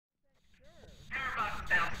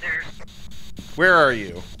Where are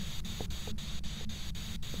you?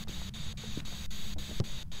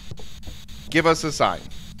 Give us a sign.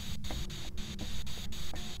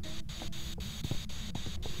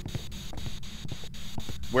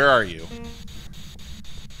 Where are you?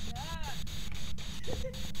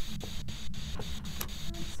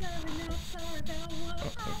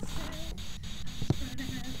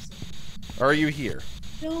 Are you here?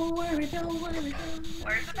 Don't worry, don't worry, don't worry.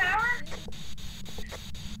 Where's the power?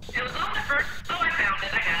 It was on the first. Oh, I found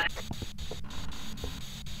it. I got it.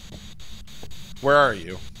 Where are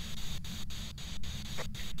you?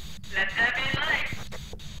 Let that be light.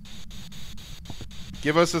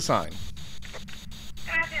 Give us a sign.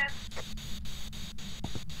 Gracias.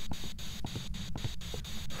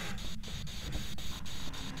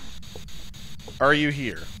 Are you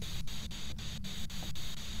here?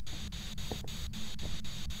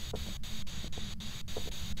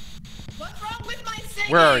 What's wrong with my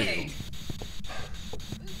singing? Where are you?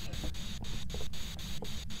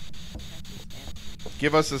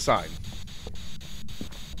 Give us a sign.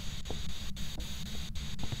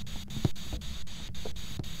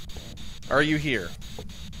 Are you here?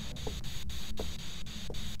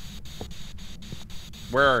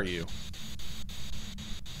 Where are you?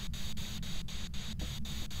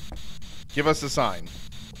 Give us a sign.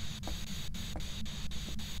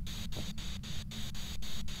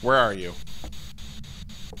 Where are you?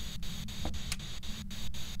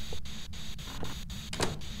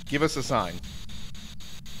 Give us a sign.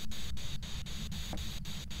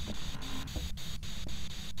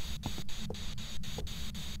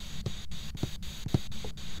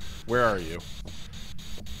 Where are you?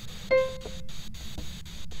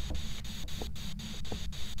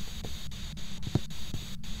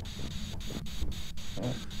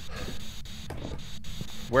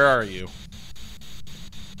 Where are you?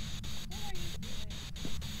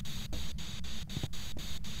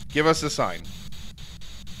 Give us a sign.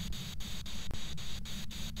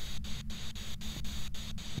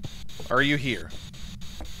 Are you here?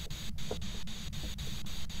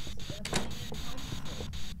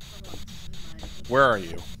 Where are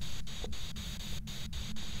you?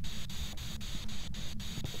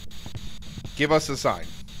 Give us a sign.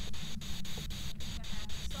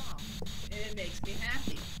 It makes me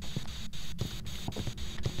happy.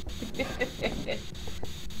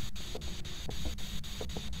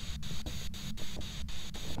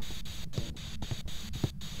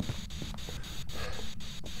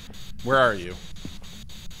 Where are you?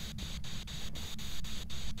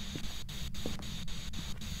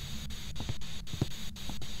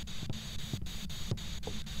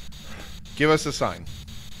 Give us a sign.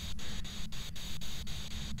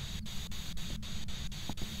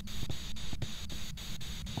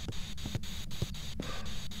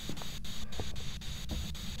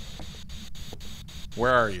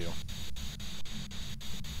 Where are you?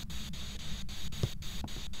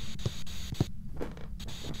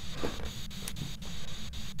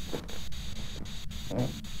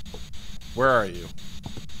 Where are you?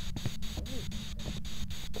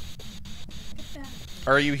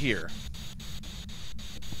 Are you here?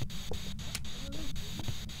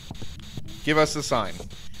 Give us a sign.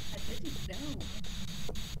 I didn't know.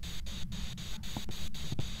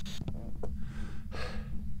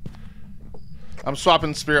 I'm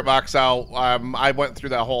swapping Spirit Box out. I went through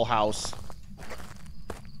that whole house.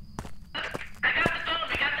 I got the phone.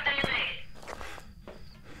 We got the daily.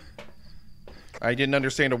 I didn't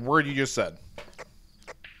understand a word you just said.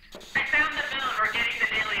 I found the phone. We're getting the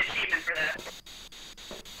daily achievement for that.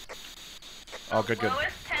 Oh, good, good. The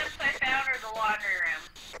lowest temps I found are the laundry room.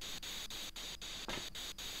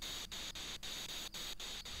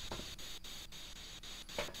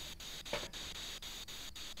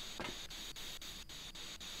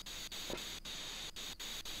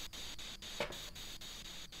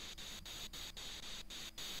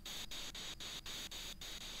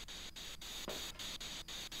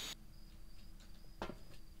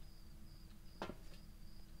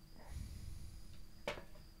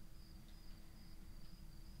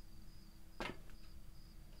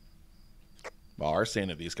 Well, our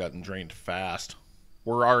sanity's gotten drained fast.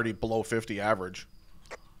 We're already below 50 average.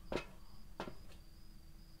 Okay,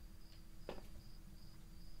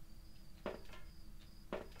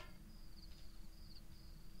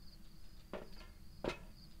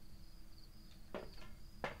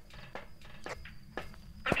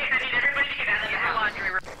 I need everybody to get out of the laundry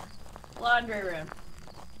room. Laundry room.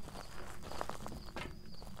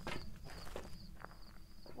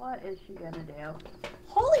 What is she gonna do?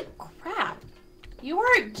 Holy crap! You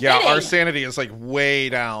weren't kidding! Yeah, our sanity is like way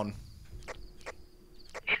down.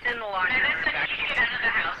 It's in the laundry room. I said you get out of the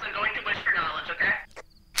house. I'm going to wish for knowledge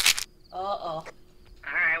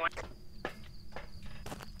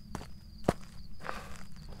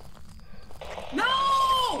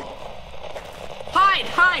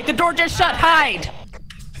the door just shut. Hide.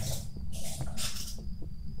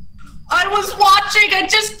 I was watching.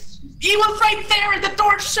 He was right there, and the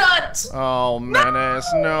door shut. Oh, Menace,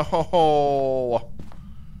 no.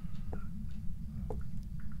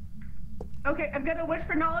 Okay, I'm gonna wish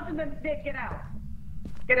for knowledge and then Nick, get out.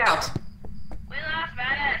 Get out. We lost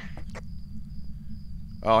Menace.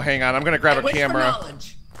 Oh, hang on. I'm gonna grab a Wish for camera.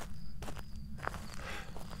 knowledge.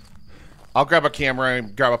 I'll grab a camera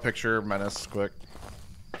and grab a picture of Menace quick.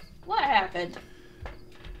 What happened?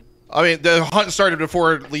 I mean, the hunt started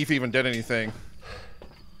before Leaf even did anything.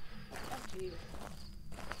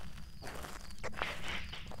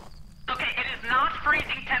 Okay, it is not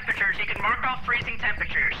freezing temperatures. You can mark off freezing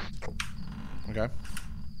temperatures. Okay.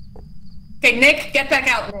 Okay, Nick, get back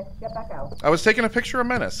out. Nick, get back out. I was taking a picture of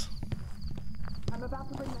Menace. I'm about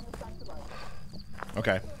to bring Menace back to life.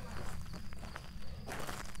 Okay.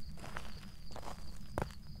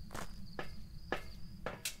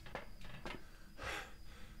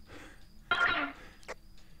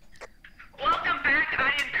 Welcome back.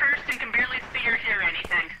 I am cursed and can barely see or hear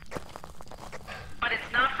anything. But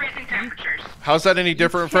it's not freezing temperatures. How's that any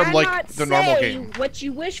different from like Cannot the normal say game? what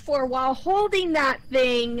you wish for while holding that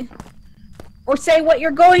thing, or say what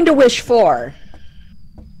you're going to wish for.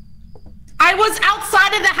 I was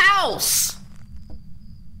outside of the house.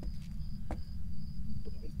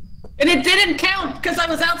 And it didn't count because I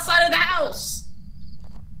was outside of the house.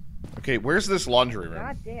 Okay, where's this laundry room?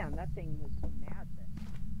 God damn, that thing was mad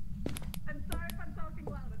then. I'm sorry if I'm talking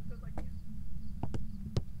loud. It's just like...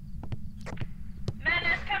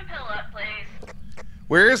 Menace, come pill up, please.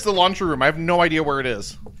 Where is the laundry room? I have no idea where it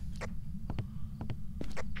is.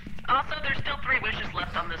 Also, there's still 3 wishes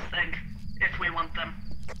left on this thing, if we want them.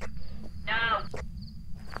 No.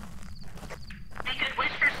 We could wish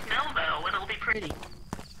for snow, though, and it'll be pretty.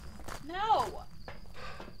 No.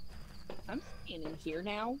 I'm staying in here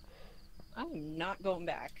now. I'm not going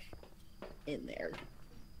back in there.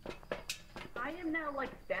 I am now like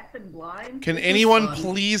deaf and blind. Can This is anyone fun.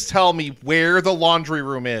 please tell me where the laundry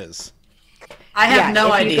room is? I have no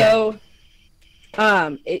if idea. You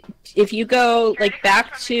go, if you go like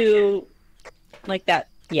back to like that,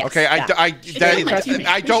 yes. Okay, that.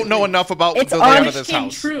 I don't know enough about It's the on- layout of It this came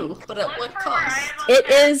house. true, but at what cost? It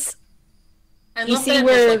is. I You love see that it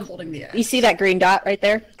where- was, like, holding the You see that green dot right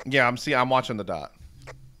there? Yeah, I'm watching the dot.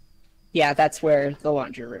 Yeah, that's where the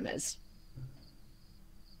laundry room is.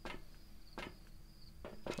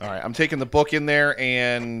 All right, I'm taking the book in there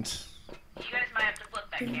and You guys might have to flip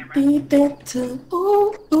that camera. Be better,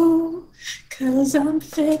 ooh, ooh, 'cause I'm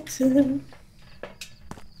fitter. 2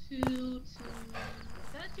 to... Is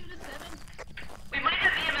that a 2 to 7? We might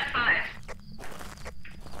have EMF 5.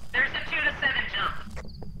 There's a 2 to 7 jump.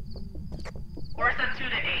 Or is that 2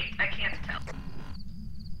 to 8? I can't tell.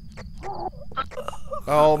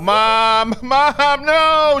 oh, mom,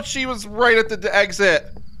 no! She was right at the exit.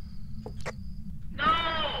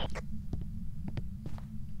 No!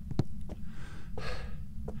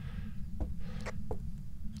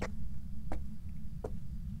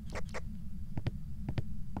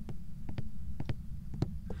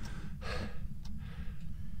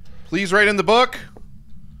 Please write in the book.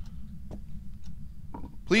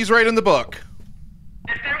 Please write in the book.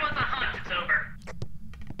 If there was a hunt, it's over.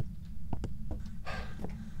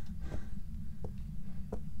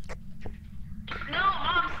 No,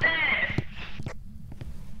 Mom's dead!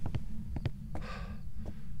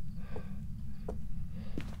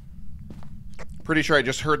 Pretty sure I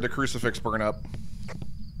just heard the crucifix burn up.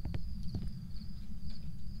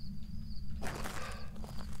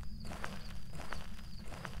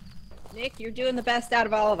 Nick, you're doing the best out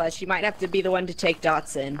of all of us. You might have to be the one to take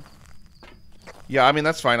dots in. Yeah, I mean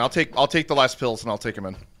that's fine. I'll take the last pills and I'll take them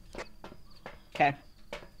in. Okay.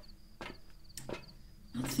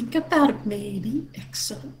 I'll think about it, maybe.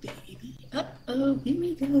 XO, baby. Uh-oh, here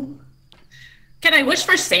we go. Can I wish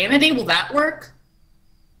for sanity? Will that work?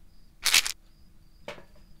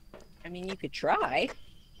 I mean, you could try.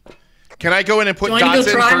 Can I go in and put Do you want me dots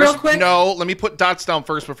to in go try real first? quick? No, let me put dots down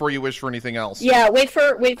first before you wish for anything else. Yeah, wait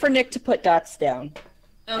for Nick to put dots down.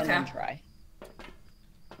 And Okay. then try.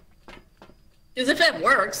 Because if it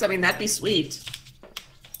works, I mean, that'd be sweet.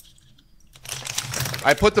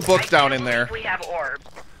 I put the book down in there. We have orbs.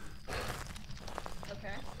 Okay.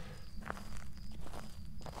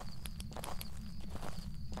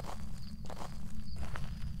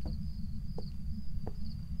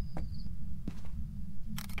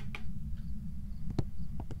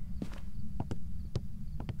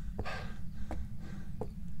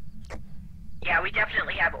 Yeah, we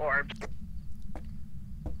definitely have orbs.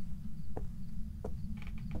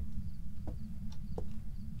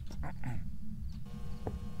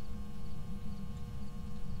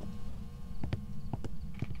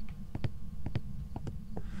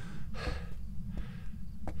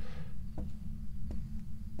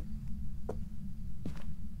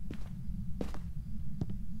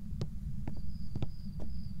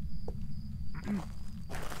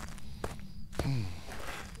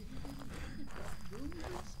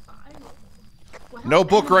 Well, No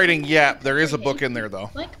book then, writing yet. There is a book in there, though.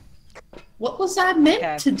 Like, what was I meant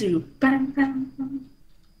Okay. to do?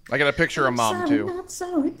 I got a picture of Mom, too. Not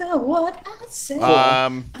sorry about what I said.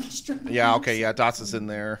 Yeah, okay, yeah, Dots is in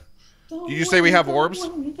there. Did you say we have orbs?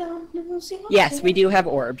 Yes, we do have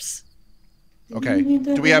orbs. Okay.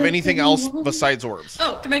 Do we have anything else besides orbs?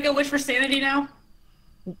 Oh, can I go wish for sanity now?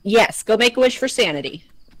 Yes, go make a wish for sanity.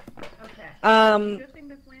 Okay. Good thing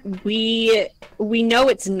this land- We know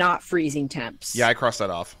it's not freezing temps. Yeah, I crossed that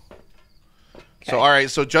off. So, Okay. all right,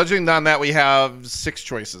 so judging on that, we have 6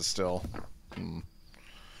 choices still.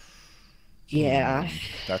 Yeah.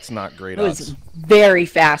 That's not great It was odds. very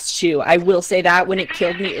fast too. I will say that when it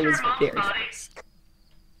killed me, it was very fast.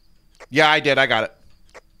 Yeah, I did. I got it.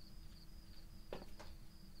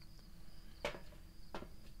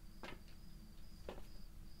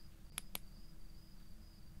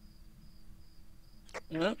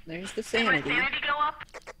 Oh, there's the Did my sanity. sanity go up?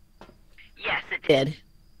 Yes, it did. Did.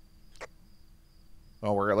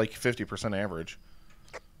 Oh, we're at like 50% average.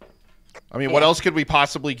 I mean, what else could we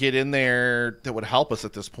possibly get in there that would help us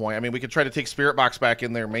at this point? I mean, we could try to take Spirit Box back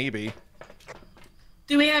in there, maybe.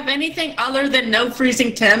 Do we have anything other than no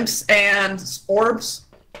freezing temps and orbs?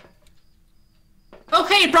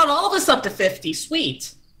 Okay, it brought all of us up to 50.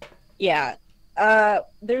 Sweet. Yeah.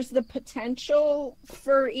 There's the potential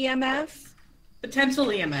for EMF. Potential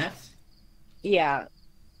EMF. Yeah.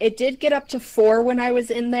 It did get up to 4 when I was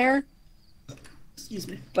in there, Excuse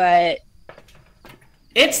me. but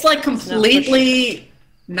It's like completely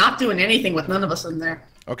not doing anything with none of us in there.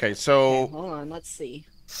 Okay, so hold on, let's see.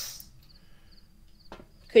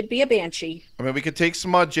 Could be a banshee. I mean, we could take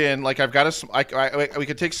Smudge in. Like, I've got a. We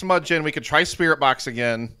could take Smudge in. We could try Spirit Box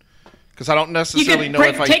again, because I don't necessarily know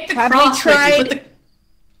if I. Take the Have we cross. tried-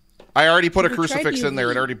 I already put a Have we tried crucifix in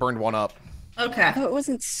there. It UV? already burned one up. Okay. Oh, it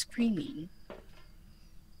wasn't screaming.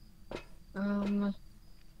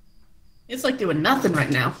 It's like doing nothing right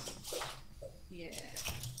now. Yeah.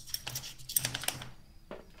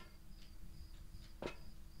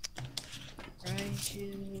 Try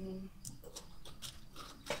to.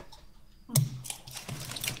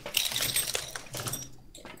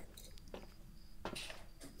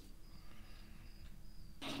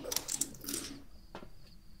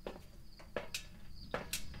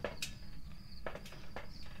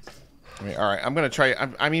 I mean, all right. I'm gonna try.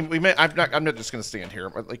 I mean, we may. I'm not just gonna stand here.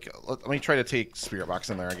 But like, let me try to take Spirit Box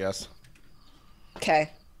in there. I guess.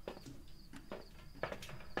 Okay.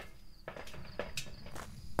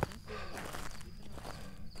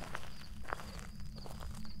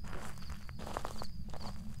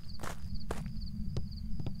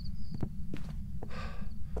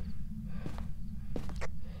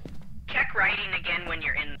 Check writing again when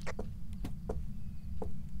you're in.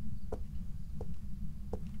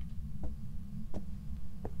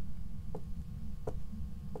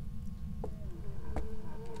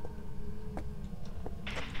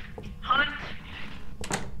 Hunt.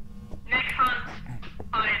 Nick Hunt.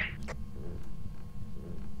 Hide.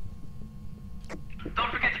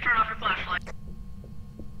 Don't forget to turn off your flashlight.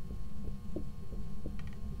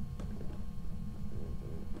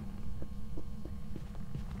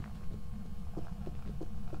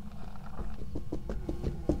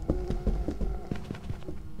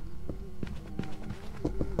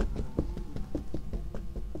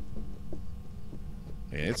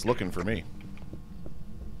 Yeah, it's looking for me.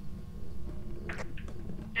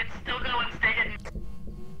 It's still going. Stay hidden.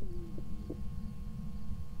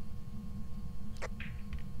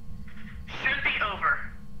 Should be over.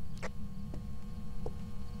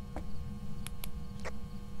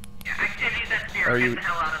 Yeah, activity's at 0. Are Get you- the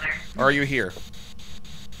hell out of there. Are you here?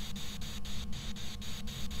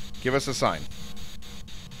 Give us a sign.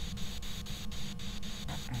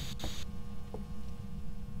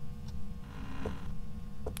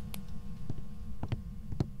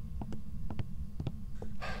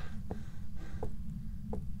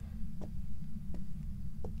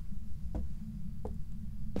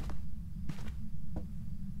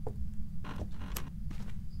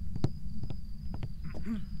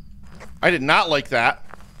 I did not like that.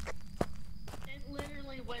 It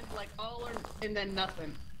literally went like all or and then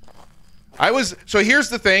nothing. So here's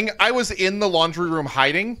the thing. I was in the laundry room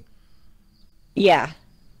hiding. Yeah.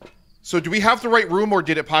 So do we have the right room, or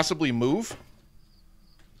did it possibly move?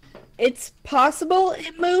 It's possible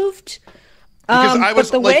it moved. Because I was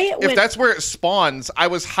but the like, way it if went, that's where it spawns, I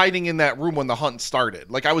was hiding in that room when the hunt started.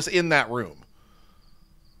 Like, I was in that room.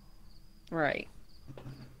 right.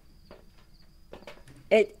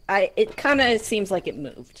 It kind of seems like it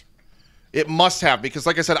moved. It must have, because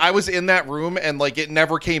like I said, I was in that room and like it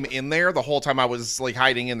never came in there the whole time I was like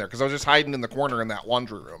hiding in there, because I was just hiding in the corner in that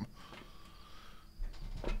laundry room.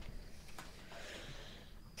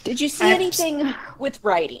 Did you see anything with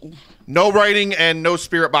writing? No writing and no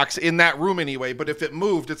spirit box in that room anyway, but if it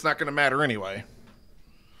moved, it's not going to matter anyway.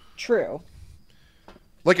 True.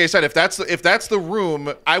 Like I said, if that's the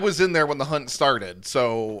room, I was in there when the hunt started.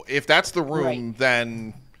 So if that's the room,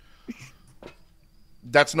 then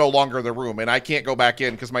that's no longer the room, and I can't go back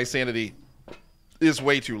in because my sanity is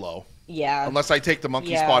way too low. Yeah. Unless I take the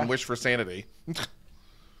monkey spawn wish for sanity.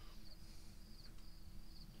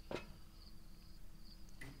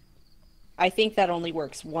 I think that only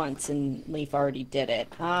works once, and Leaf already did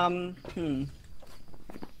it.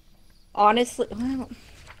 Honestly, well,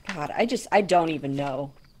 God, I don't even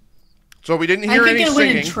know. So we didn't hear any I think I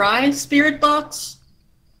singing. went and tried spirit box.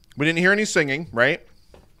 We didn't hear any singing, right?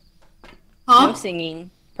 Huh? No singing.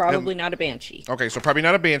 Probably not a banshee. Okay, so probably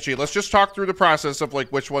not a banshee. Let's just talk through the process of like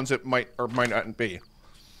which ones it might or might not be.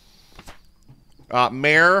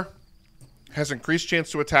 Mare has increased chance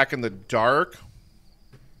to attack in the dark.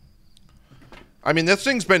 I mean, this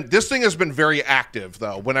thing has been very active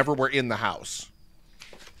though. Whenever we're in the house,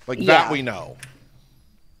 like that we know.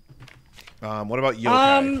 What about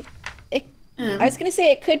yokai? I was gonna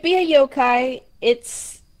say it could be a yokai.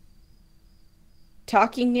 It's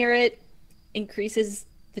talking near it increases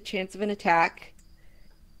the chance of an attack.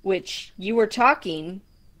 Which you were talking.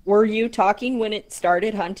 Were you talking when it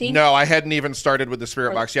started hunting? No, I hadn't even started with the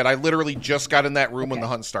spirit box yet. I literally just got in that room when the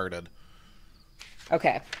hunt started.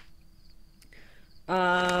 Okay.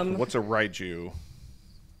 What's a Raiju?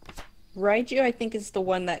 Raiju, I think, is the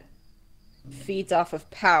one that feeds off of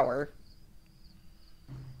power.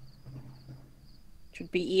 Which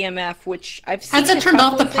would be EMF, which I've seen. Has it turned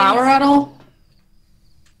off the power at all?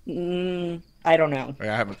 I don't know. I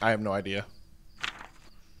have no idea.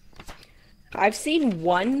 I've seen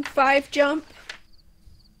 1 5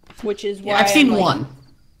 which is why I've seen I'm, like, one.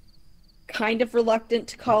 kind of reluctant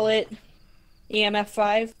to call it EMF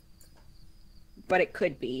 5, but it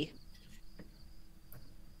could be.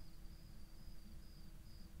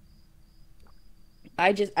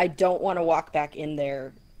 I don't want to walk back in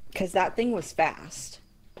there because that thing was fast.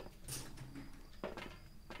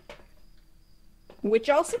 Which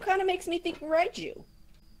also kind of makes me think Raiju.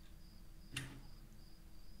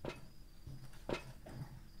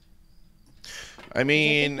 I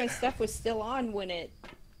mean, I think my stuff was still on when it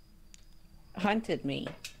hunted me.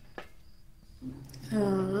 Nick,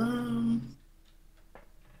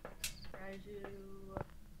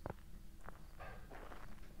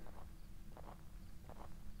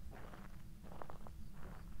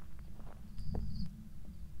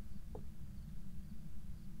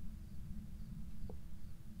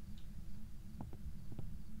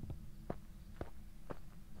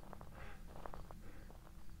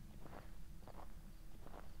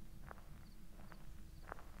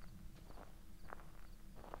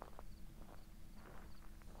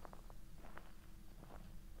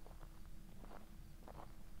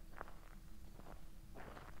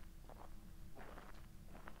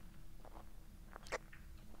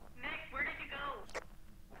 where did you go?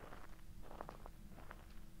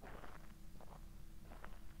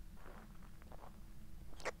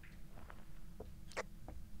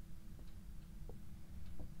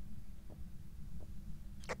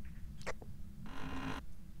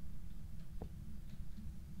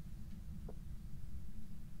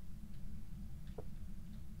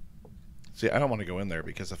 see, I don't want to go in there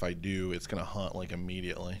because if I do, it's going to hunt like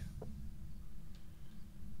immediately.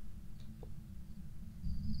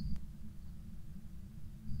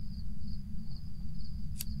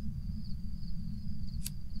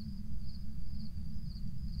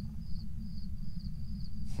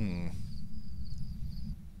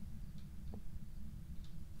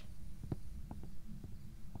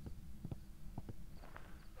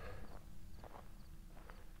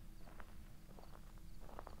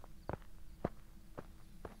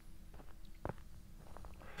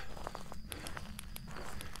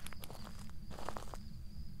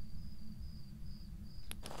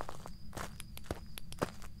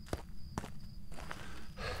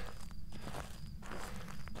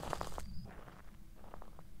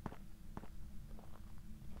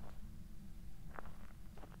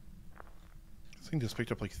 This thing just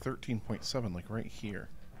picked up like 13.7, like right here.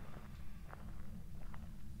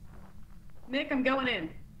 Nick, I'm going in.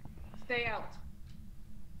 Stay out.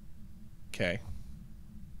 Okay.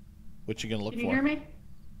 What you gonna look Can for? you hear me?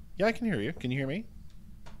 Yeah, I can hear you. Can you hear me?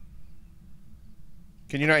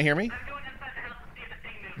 Can you not hear me? I'm going inside the house to see if the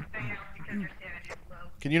thing moves. Stay out because your sanity is low.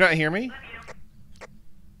 Can you not hear me? Love you.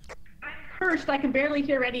 I'm cursed, I can barely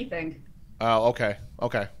hear anything. Oh, okay.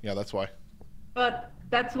 Okay. Yeah, that's why. But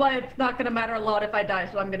that's why it's not gonna matter a lot if I die,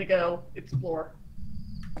 so I'm gonna go explore.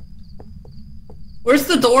 Where's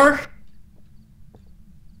the door?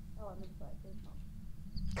 Oh, I'm inside.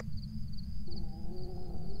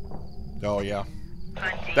 Oh, yeah.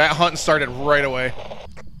 Hunting. That hunt started right away.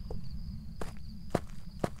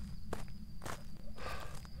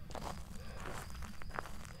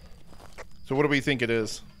 So what do we think it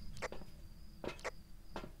is?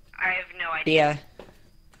 I have no idea. Yeah.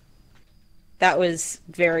 That was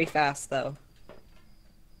very fast, though.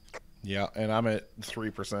 Yeah, and I'm at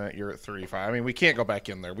 3%. You're at 35. I mean, we can't go back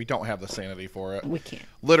in there. We don't have the sanity for it. We can't.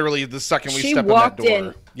 Literally, the second we She step in that walked door.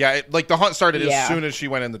 in. Yeah, like the hunt started Yeah. as soon as she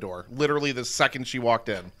went in the door. Literally, the second she walked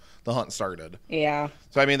in, the hunt started. Yeah.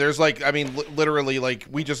 So I mean, there's like, I mean, literally, like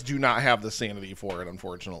we just do not have the sanity for it,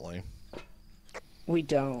 unfortunately. We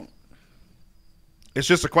don't. It's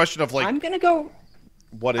just a question of like, I'm gonna go.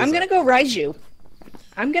 what is I'm it? gonna go Raiju.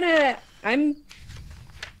 I'm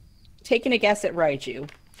taking a guess at Raiju.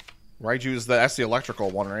 Raiju that's the electrical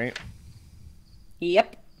one, right?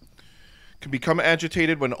 Yep. Can become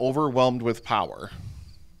agitated when overwhelmed with power.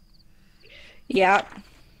 Yeah.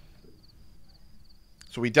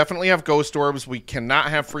 So we definitely have ghost orbs. We cannot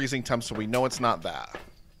have freezing temps, so we know it's not that.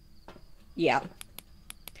 Yeah.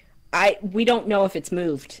 We don't know if it's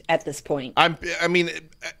moved at this point. I'm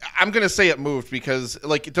gonna say it moved because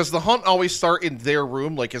like, does the hunt always start in their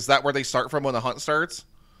room? Like, is that where they start from when the hunt starts?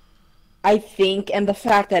 I think, and the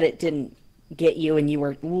fact that it didn't get you and you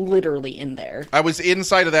were literally in there. I was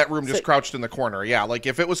inside of that room, just So- crouched in the corner. Yeah, like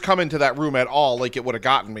if it was coming to that room at all, like it would have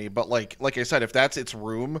gotten me. But like I said, if that's its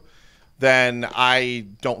room, then I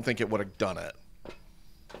don't think it would have done it.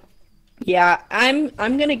 Yeah, I'm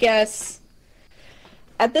gonna guess.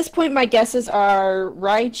 At this point, my guesses are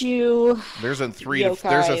Raiju. There's a three Yokai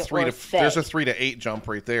or Fae. there's a 3 to 8 jump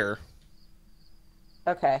right there.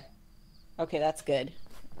 Okay. Okay, that's good.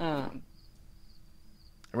 I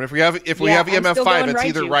mean, if we have Yeah, I'm EMF still 5, going it's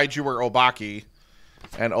either Raiju. Raiju or Obaki,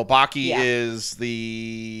 and Obaki Yeah. is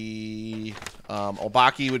the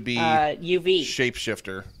Obaki would be UV.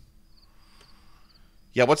 shapeshifter.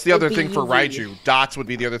 Yeah, what's the Would other be thing for UV. Raiju? Dots would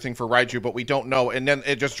be the other thing for Raiju, but we don't know. And then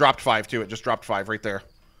it just dropped 5 too. It just dropped 5 right there.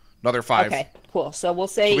 Another 5. Okay, cool. So we'll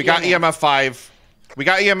say So we got EMF 5. We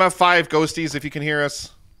got EMF 5, Ghosties, if you can hear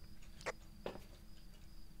us.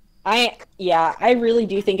 I really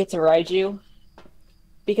do think it's a Raiju.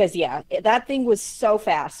 Because that thing was so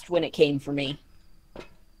fast when it came for me.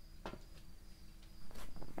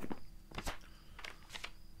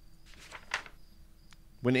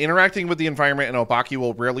 When interacting with the environment, an Obaki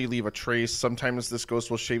will rarely leave a trace. Sometimes this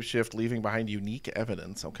ghost will shapeshift, leaving behind unique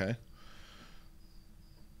evidence. Okay.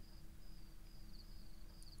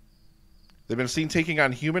 They've been seen taking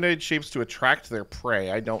on humanoid shapes to attract their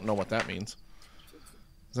prey. I don't know what that means.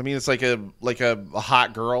 Does that mean it's like a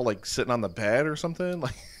hot girl like sitting on the bed or something?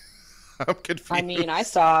 Like, I'm confused. I mean, I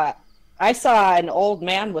saw an old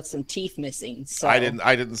man with some teeth missing. So I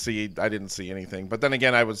didn't see anything. But then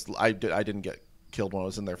again, I didn't get killed when I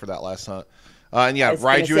was in there for that last hunt. And yeah, I was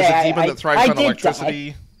gonna Raiju is say, a demon that thrives on did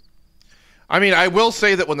electricity. I mean, I will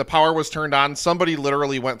say that when the power was turned on, somebody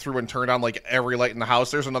literally went through and turned on like every light in the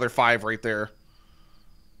house. There's another 5 right there.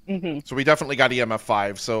 Mm-hmm. So we definitely got EMF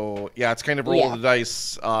 5. So yeah, it's kind of roll Yeah. of the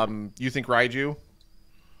dice. You think Raiju?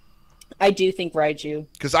 I do think Raiju.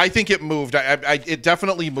 Because I think it moved. It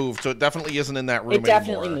definitely moved. So it definitely isn't in that room It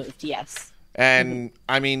definitely anymore. moved, yes. And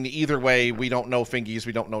I mean, either way, we don't know fingies.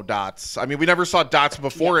 We don't know dots. I mean, we never saw dots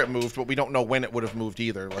before it moved, but we don't know when it would have moved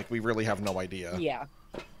either. Like, we really have no idea. Yeah.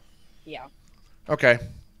 Yeah. Okay.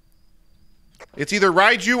 It's either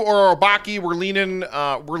Raiju or Obaki. We're leaning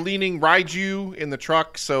Raiju in the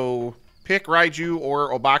truck. So pick Raiju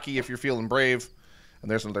or Obaki if you're feeling brave.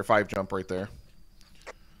 And there's another 5 jump right there.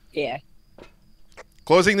 Yeah.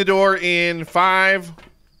 Closing the door in 5,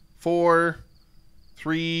 4,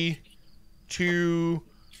 3, 2.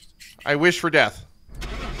 I wish for death.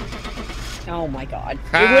 Oh my god.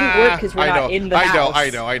 It wouldn't work because we're not in the house. I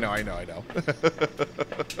know.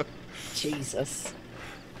 Jesus.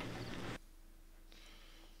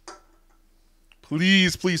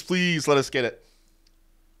 Please, please, please, let us get it.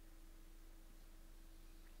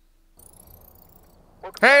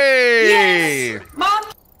 Hey! Yes! Mom!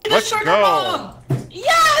 Let's sugar go. Mom!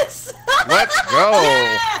 Yes! Let's go.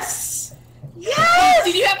 Yes! Yes!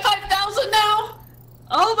 Did you have 5,000 now?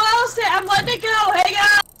 Almost. I'm letting it go. Hang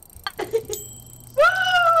on.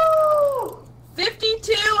 Woo!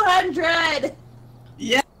 5,200.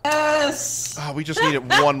 Yes! Oh, we just need it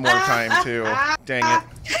one more time, too. Dang it.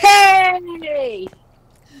 Hey!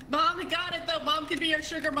 Mom got it, though. Mom can be your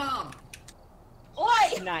sugar mom.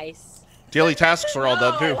 Nice. Daily tasks are all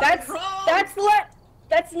done too.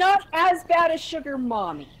 That's not as bad as Sugar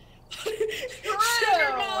Mommy.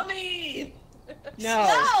 Sugar mommy. No.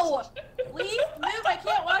 No! Leave, move, I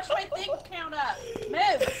can't watch my thing count up.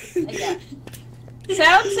 Move! Yeah.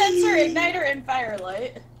 Sound sensor, igniter, and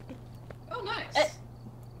firelight. Oh, nice.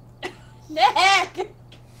 Nick!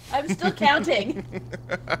 I'm still counting.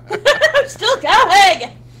 I'm still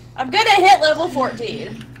going! I'm gonna hit level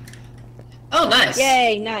 14. Oh, nice.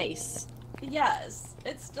 Yay, nice. Yes,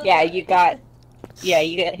 it's still Yeah, going.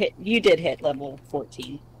 you did hit level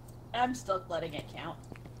 14. I'm still letting it count.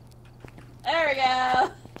 There we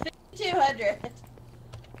go. 200.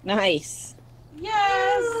 Nice.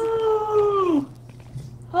 Yes!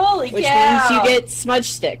 Holy Which cow! means you get smudge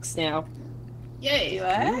sticks now. Yay.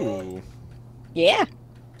 What? Ooh, Yeah.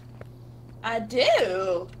 I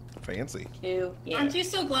do. fancy. Two. Yeah. Aren't you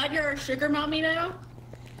so glad you're a sugar mommy now?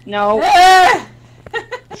 No. Ah!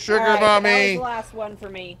 Sugar Alright, mommy. That was the last one for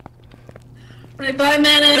me. Right, bye,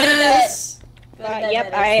 Menace.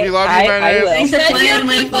 Yep, We love you, I Menace. will. Thanks for playing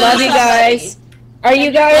with Love you us. guys. Are you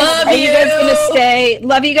guys Love gonna you. stay?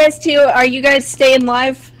 Love you guys too. Are you guys staying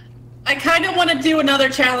live? I kind of want to do another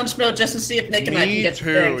challenge mode just to see if Nick and I can Me get the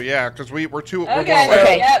too. thing. Yeah, because we're Okay, going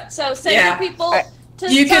Okay. yep. So send Yeah. your people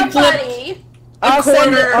to You can flip- somebody. A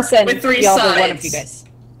corner I'll send with 3 y'all to sides. one of you guys.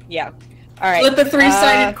 Yeah. All right. Flip a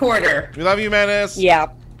 3-sided quarter. We love you, Menace. Yeah.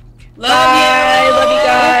 Love Bye. you. Love you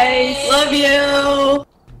guys. Love you.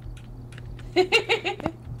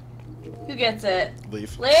 Who gets it?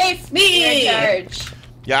 Leave. Leaf. Me. You're in charge.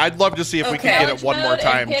 Yeah, I'd love to see if we Okay. can get it one more Challenge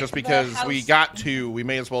mode and time. pick Just the because we house. got 2, we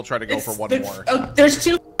may as well try to go for It's one the- more. Oh, there's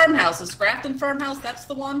 2 farmhouses. Grafton Farmhouse, that's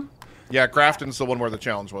the one? Yeah, Grafton's the one where the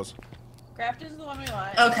challenge was. Grafton's the one we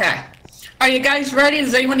want. Okay. Are you guys ready?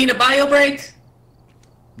 Does anyone need a bio break?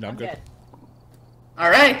 No, I'm good. All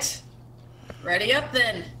right. Ready up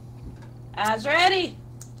then. As ready.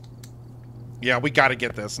 Yeah, we got to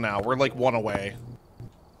get this now. We're like 1 away.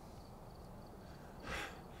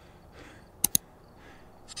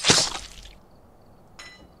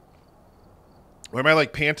 Why am I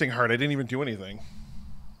like panting hard? I didn't even do anything.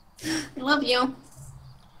 I love you.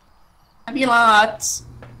 Love you lots.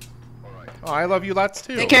 Oh, I love you lots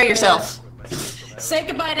too. Take care of yourself. Say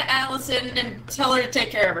goodbye to Allison and tell her to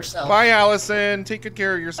take care of herself. Bye, Allison. Take good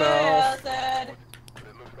care of yourself. Allison.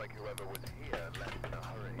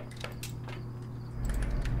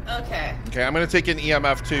 Okay. Okay, I'm gonna take an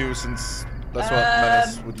EMF too, since that's what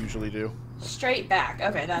Menace would usually do. Straight back.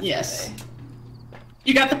 Okay, that's Yes. okay.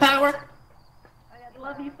 You got the power? I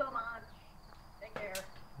love you so much. Take care.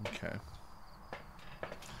 Okay.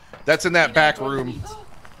 That's in that back room. Oh,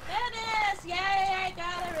 Menace! Yay! I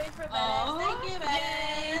got a ring for Menace. Aw, Thank you,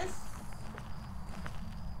 Menace.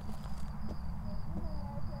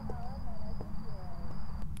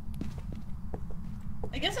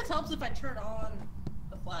 I guess it helps if I turn on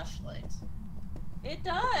the flashlight. It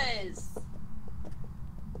does.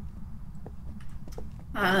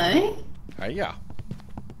 Hi. Yeah.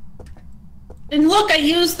 And look, I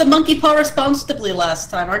used the monkey paw responsibly last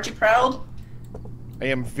time. Aren't you proud? I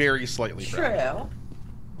am very slightly proud. True.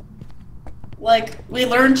 Like, we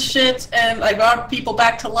learned shit, and I got people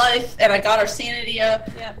back to life, and I got our sanity up.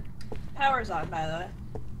 Yep. Power's on, by the way.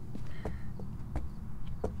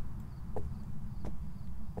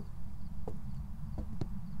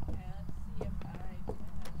 Okay, let's see if I can.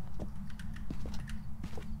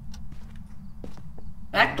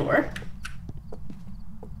 Back door.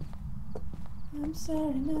 I'm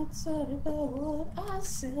sorry, not sorry about what I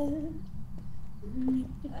said.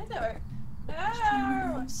 That work.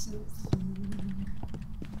 No!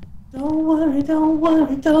 Don't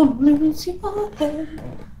worry, don't lose your head.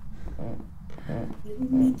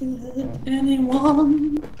 Didn't mean to hurt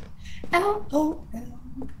anyone. LOL.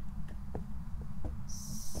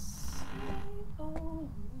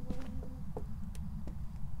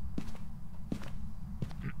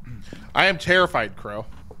 I am terrified, Crow.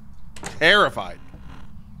 Terrified.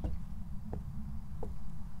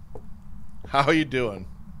 How you doing?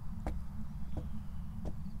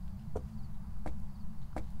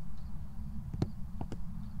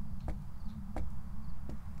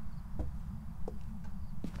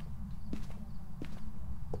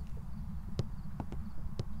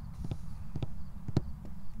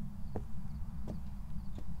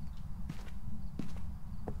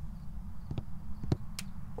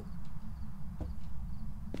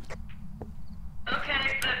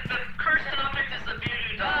 Okay, the cursed object is the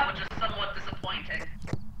voodoo doll, which is somewhat disappointing.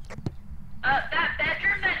 That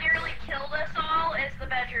bedroom that nearly killed us all is the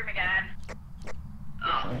bedroom again.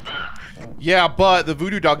 Oh, fuck. Yeah, but the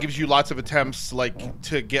voodoo doll gives you lots of attempts, like,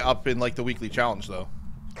 to get up in, like, the weekly challenge, though.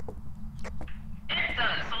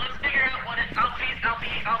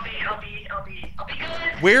 be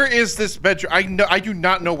good. Where is this bedroom? I do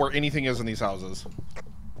not know where anything is in these houses.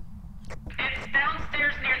 It's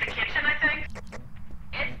downstairs near the kitchen, I think.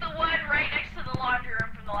 It's the one right next to the laundry room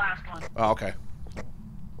from the last one. Oh, okay.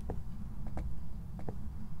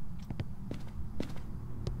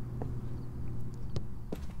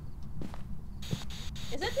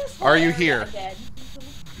 Isn't this Are you area here? dead?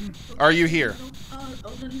 Are you here?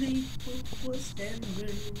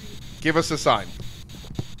 Give us a sign.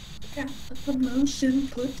 Got a promotion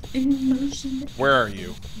put in motion. Where are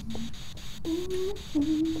you?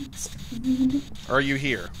 Are you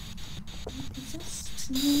here?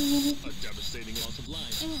 A devastating loss of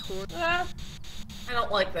life. I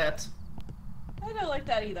don't like that. I don't like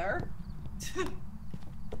that either.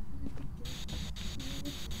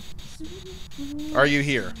 Are you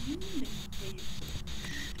here?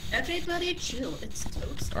 Everybody chill. It's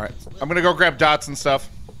toast. All right. I'm gonna go grab dots and stuff.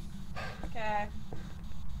 Okay.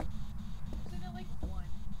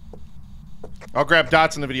 I'll grab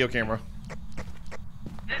dots in the video camera.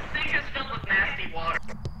 This sink is filled with nasty water.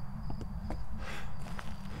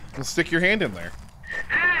 Well, stick your hand in there.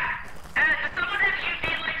 Does someone have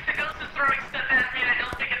UV links to Ghost is throwing stuff at me and I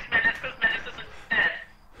don't think it's Menace because Menace isn't dead.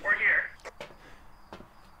 Or here.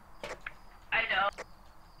 I know.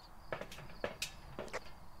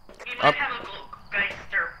 He might have a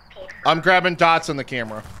Geister polter. I'm grabbing dots in the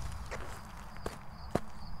camera.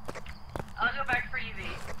 I'll go back for UV.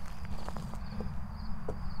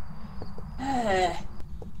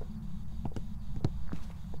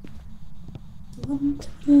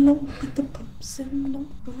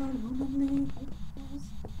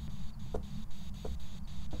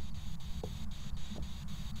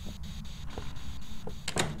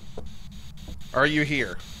 Are you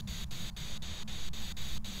here?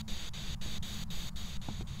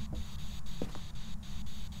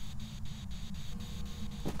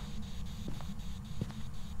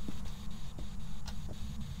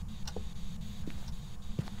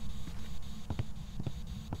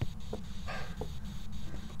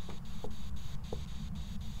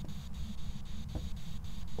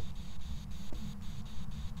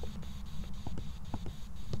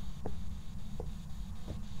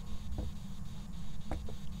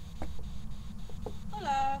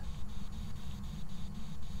 Hello.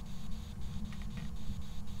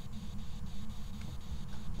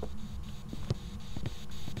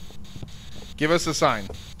 Give us a sign.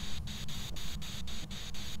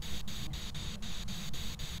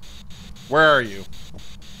 Where are you?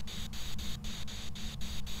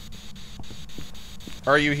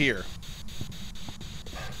 Are you here?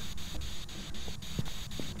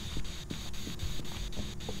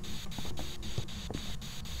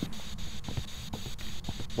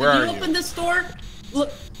 Where are Did you open this door?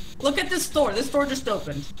 Look at this door. This door just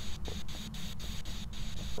opened.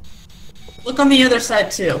 Look on the other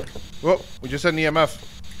side too. Whoa, we just had an EMF.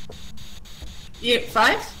 You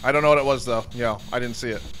 5? I don't know what it was though. Yeah, I didn't see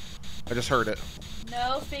it. I just heard it.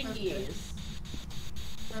 No fingies.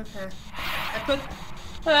 Okay. I put.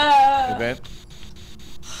 Event.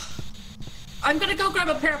 I'm gonna go grab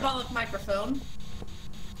a parabolic microphone.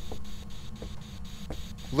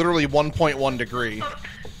 Literally 1.1 degree.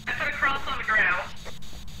 I put a cross on the ground.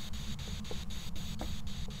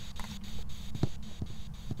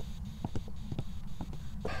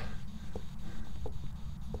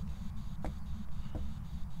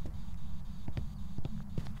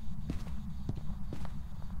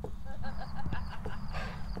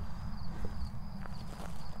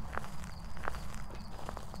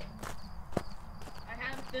 I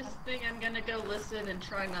have this thing. I'm gonna go listen and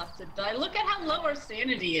try not to die. Look at how low our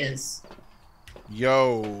sanity is.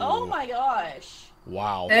 Yo. Oh my gosh.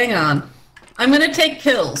 Wow. Hang on. I'm gonna take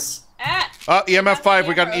pills. EMF 5.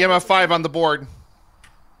 We got an EMF 5 on the board.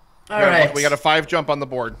 All right. We got a 5 jump on the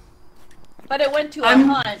board. But it went to a I'm-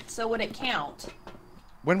 hunt, so would it count?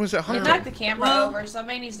 When was it You hunting? knocked the camera Well, over.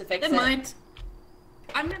 Somebody needs to fix It it. might.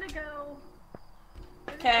 I'm gonna go.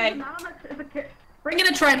 Okay. Bring in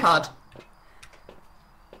a tripod.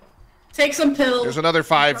 Take some pills. There's another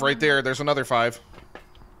 5 right there. There's another 5.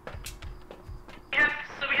 Yep,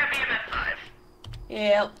 so we have EMF 5.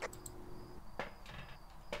 Yep.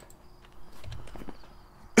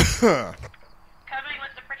 Coming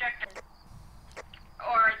with the projector.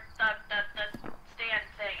 Or the stand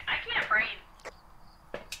thing. I can't brain.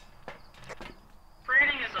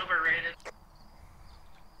 Braining is overrated.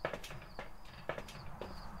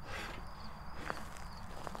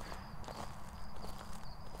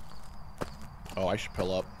 Oh, I should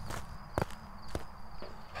pill up.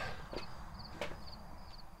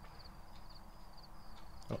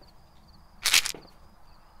 Oh.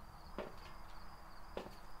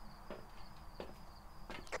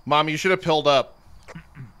 Mom, you should have pilled up.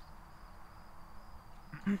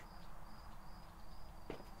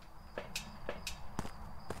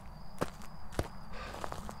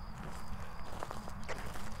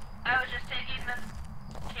 I was just taking the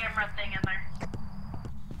camera thing in there.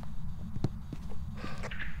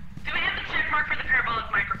 Do we have the check mark for the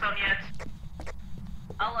parabolic microphone yet?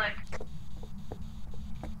 I'll look.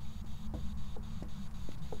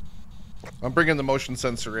 I'm bringing the motion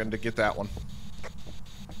sensor in to get that one.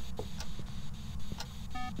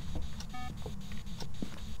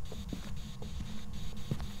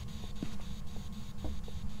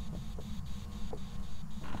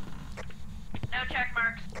 No check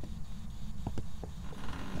marks.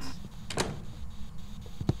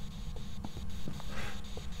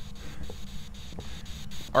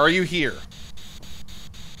 Are you here?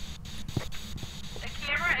 The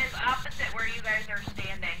camera is opposite where you guys are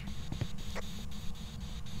standing.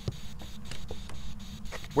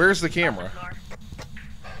 Where's the camera?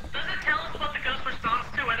 Does it tell us what the ghost responds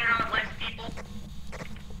to, whether or not it likes people?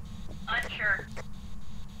 Unsure.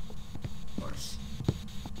 Of course.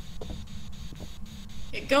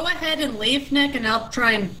 Okay, go ahead and leave, Nick, and I'll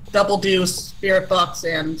try and double do Spirit Box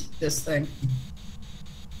and this thing.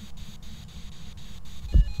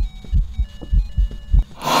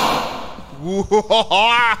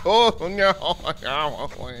 Oh no!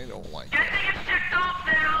 I don't like Good it. thing it's checked off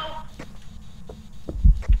now!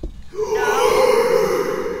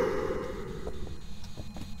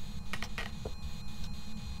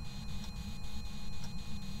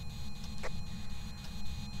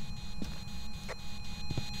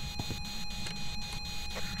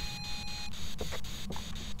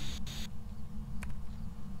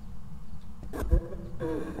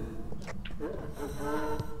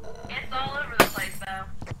 It's all over the place, though.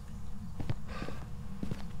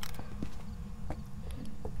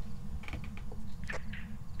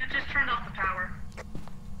 It just turned off the power.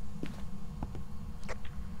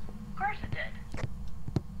 Of course it did.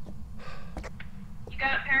 You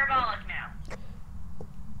got it parabolic now.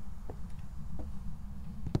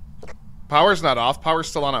 Power's not off. Power's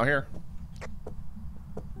still on out here.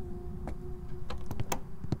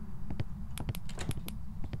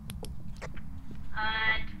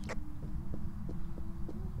 Hunt.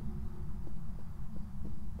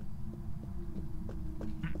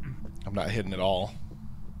 I'm not hidden at all.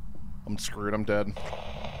 I'm screwed. I'm dead.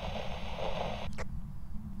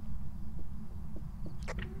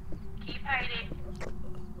 Keep hiding.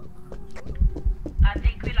 I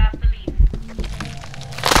think we lost the lead.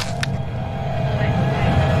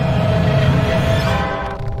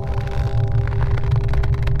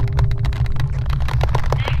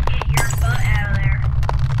 Nick, get your butt out of there.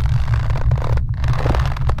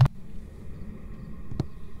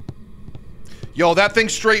 Yo, that thing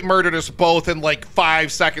straight murdered us both in like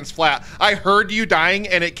 5 seconds flat. I heard you dying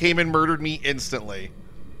and it came and murdered me instantly.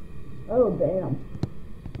 Oh, damn.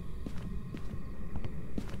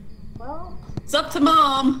 Well, it's up to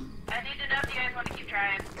Mom. I need to know if you guys want to keep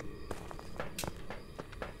trying.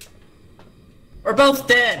 We're both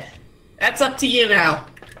dead. That's up to you now.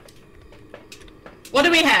 What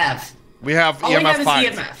do we have? We have All we EMF have is 5.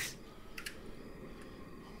 EMF.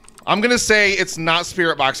 I'm gonna say it's not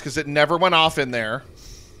Spirit Box because it never went off in there.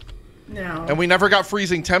 No. And we never got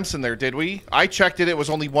freezing temps in there, did we? I checked it, it was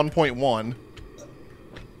only 1.1.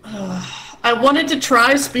 I wanted to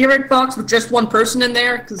try Spirit Box with just one person in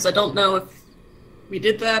there, because I don't know if we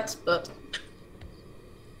did that, but...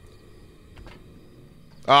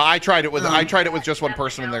 I tried it with just one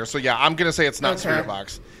person in there, so yeah, I'm gonna say it's not Okay. Spirit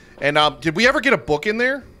Box. And did we ever get a book in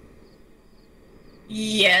there?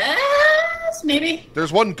 Yes, maybe.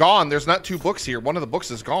 There's one gone. There's not 2 books here. One of the books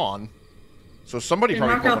is gone. So somebody We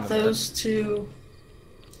probably mark put out one in there. those two.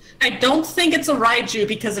 I don't think it's a Raiju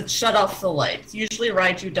because it shut off the lights. Usually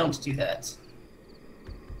Raiju don't do that.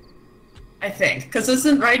 I think. Because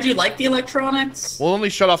isn't Raiju like the electronics? We'll only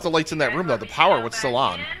shut off the lights in that You guys room though. want The me to power go was still back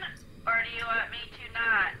on. in, or do you want me to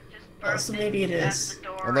not? Just Oh, so maybe it at is. the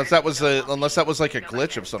door Unless that and was go like a back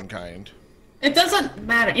glitch in. of some kind. It doesn't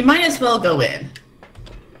matter. You might as well go in.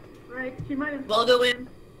 Right, you might as well go in.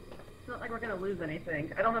 It's not like we're going to lose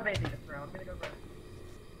anything. I don't have anything to throw. I'm going to go back.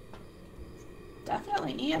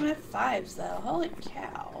 Definitely EMF 5s though. Holy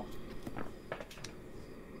cow.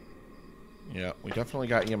 Yeah, we definitely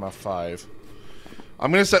got EMF 5.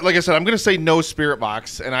 I'm gonna say, like I said, I'm gonna say no Spirit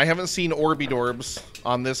Box, and I haven't seen Orbidorbs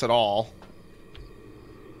on this at all.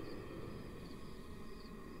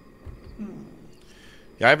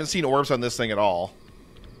 Yeah, I haven't seen orbs on this thing at all.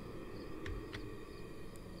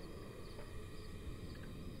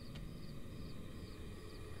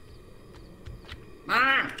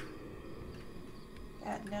 Ah!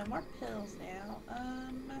 Got no more pills now.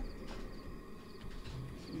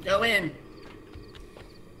 Go in.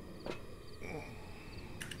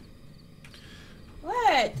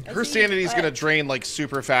 What? Her sanity's gonna drain like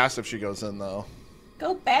super fast if she goes in, though.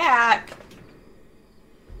 Go back.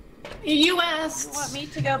 You You asked. want me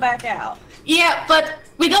to go back out? Yeah, but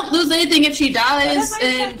we don't lose anything if she What am dies. I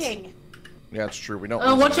And checking? Yeah, it's true. We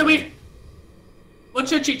don't. what should we? What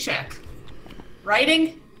should she check?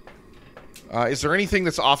 Writing? Is there anything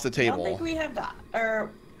that's off the I don't table? think we have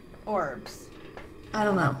orbs. I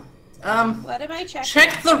don't know. What am I checking?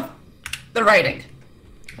 Check the writing.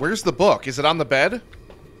 Where's the book? Is it on the bed?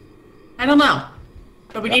 I don't know,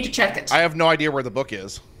 but we need to check it. I have no idea where the book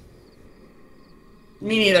is.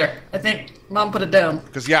 Me neither. I think Mom put it down.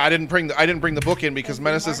 Because yeah, I didn't bring the book in because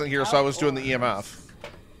Menace isn't here, so I was doing the EMF.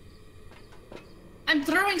 I'm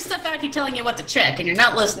throwing stuff at you, telling you what to check, and you're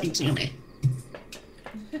not listening to me.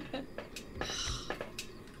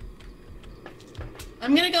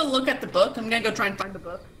 I'm gonna go look at the book. I'm gonna go try and find the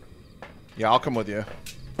book. Yeah, I'll come with you.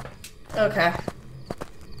 Okay.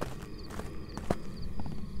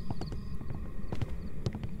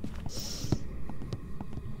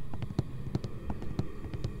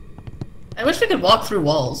 I wish we could walk through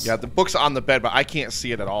walls. Yeah, the book's on the bed, but I can't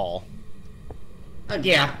see it at all.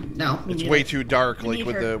 Yeah, no. me It's neither. way too dark, We like need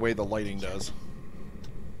with her. the way the lighting does.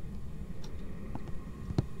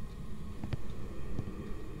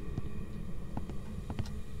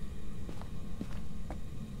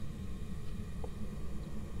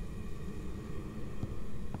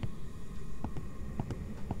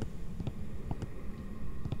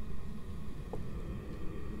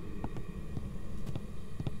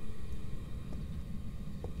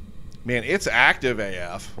 Man, it's active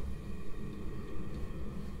AF.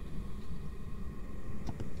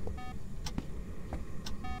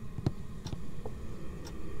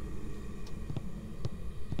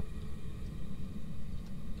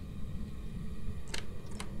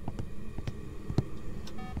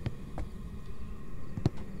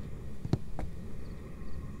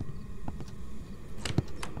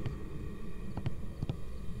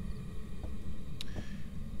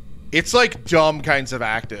 It's like dumb kinds of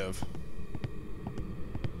active.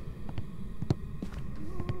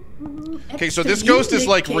 Okay, so this ghost is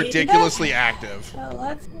like ridiculously active. So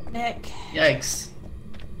let's get Nick. Yikes.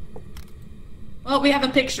 Well, we have a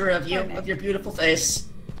picture of you, of your beautiful face.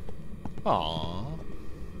 Aww.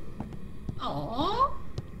 Aww.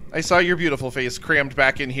 I saw your beautiful face crammed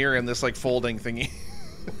back in here in this like folding thingy.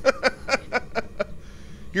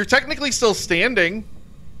 You're technically still standing.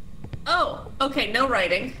 Oh, okay, no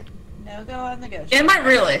writing. No go on the ghost. Am I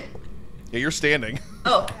really? Yeah, you're standing.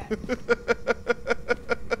 Oh. Hang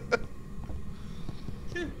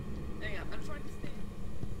on, I'm trying to stand.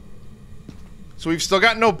 So we've still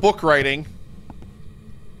got no book writing.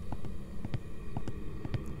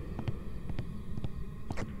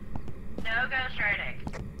 No ghostwriting.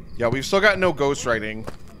 Yeah, we've still got no ghostwriting.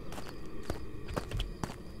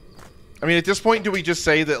 I mean, at this point, do we just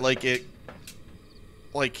say that, like, it...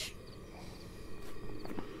 Like...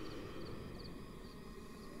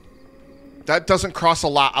 That doesn't cross a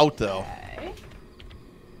lot out, though. Okay.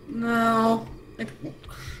 No. It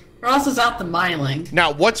crosses out the miling.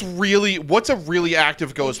 Now, what's a really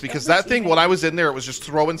active ghost? Because that thing, when I was in there, it was just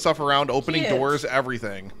throwing stuff around, opening Cute. doors,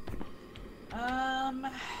 everything.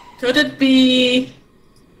 Could it be...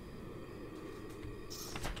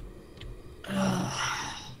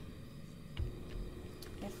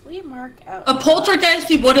 If we mark out A poltergeist,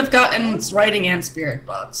 we would have gotten writing and spirit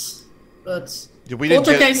box. But Yeah, we didn't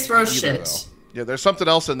get poltergeist throws either, shit. though. Yeah, there's something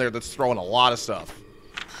else in there that's throwing a lot of stuff.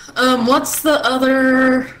 What's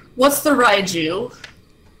the Raiju?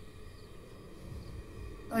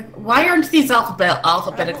 Like, why aren't these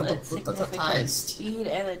alphabetical Prevalent, significant, alphabetized? speed,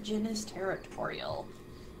 antigenous, territorial.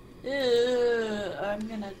 I'm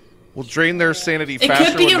gonna. We'll drain their sanity It faster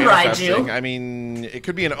could be when a manifesting. Raiju. I mean, it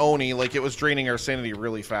could be an Oni, like it was draining our sanity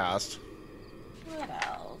really fast. What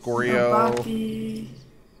else? Goryo. Nobaki.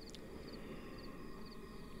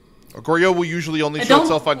 Goryo will usually only I show don't-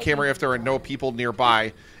 itself on camera if there are no people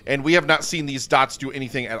nearby, and we have not seen these dots do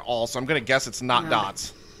anything at all, so I'm going to guess it's not No.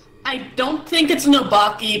 dots. I don't think it's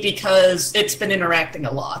Nobaki because it's been interacting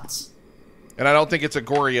a lot. And I don't think it's a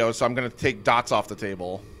Goryo, so I'm going to take dots off the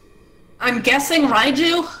table. I'm guessing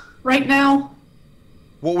Raiju right now.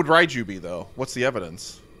 What would Raiju be, though? What's the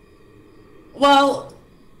evidence? Well,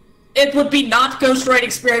 it would be not ghost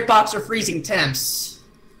writing spirit box or freezing temps.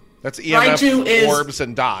 That's EMF, Raiju is- orbs,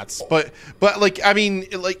 and dots. But like, I mean,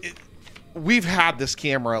 like, we've had this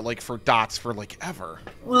camera, like, for dots for, like, ever.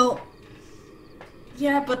 Well,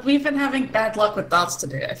 yeah, but we've been having bad luck with dots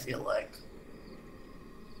today, I feel like.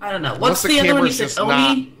 I don't know. Unless What's the other one you said? just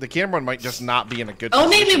Oni? the camera might just not be in a good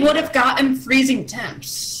Oni, position. we would have gotten freezing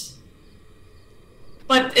temps.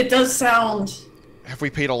 But it does sound... Have we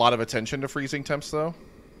paid a lot of attention to freezing temps, though?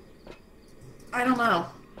 I don't know.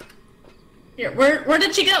 Here, where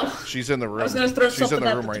did she go? She's in the room. I was gonna throw She's in something the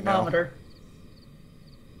at room the right now. thermometer.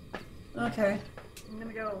 Okay. I'm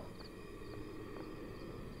gonna go.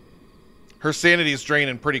 Her sanity is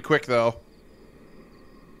draining pretty quick, though.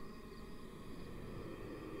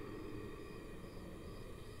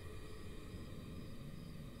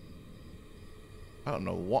 I don't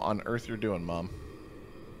know what on earth you're doing, Mom.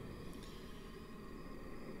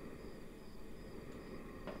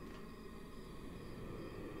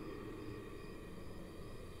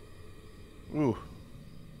 Ooh.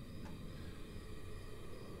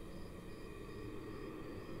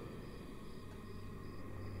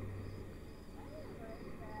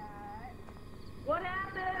 What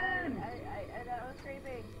happened? That was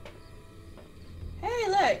creepy. Hey,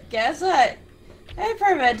 look, guess what? I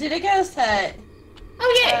prevented a ghost hut.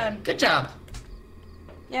 Oh yay! Good job.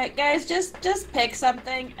 Yeah, guys, just pick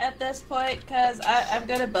something at this point, cause I'm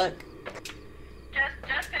gonna book.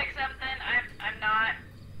 Just pick something. I'm not.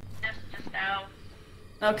 Just no.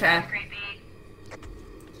 Okay. Creepy.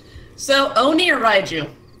 So Oni or Raiju?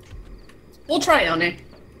 We'll try Oni.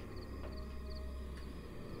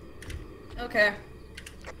 Okay.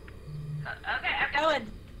 Okay, I'm Going.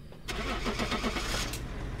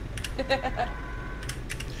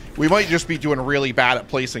 We might just be doing really bad at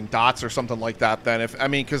placing dots or something like that then. If I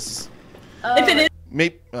mean, because... If it is...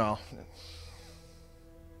 Maybe... Oh.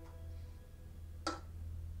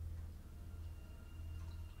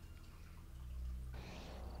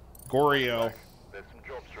 Goryo.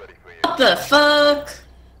 What the fuck?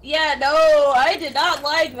 Yeah, no, I did not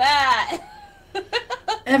like that.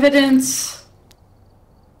 Evidence.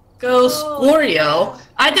 Ghost Oh, Goryo. yeah.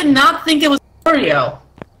 I did not think it was Goryo.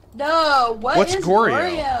 No, What's is Goryo?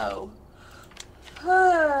 Goryo?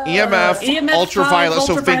 EMF, EMF, ultraviolet,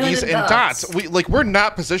 so ultraviolet, figgies, and dots. We're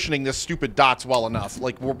not positioning this stupid dots well enough.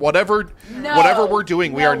 Like whatever we're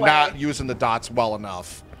doing, we no are way. not using the dots well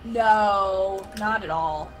enough. No, not at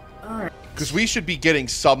all. Alright. Because we should be getting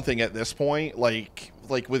something at this point, like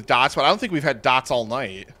with dots. But I don't think we've had dots all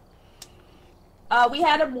night. We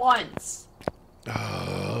had him once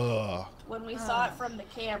Ugh. when we saw it from the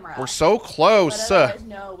camera. We're so close. But otherwise,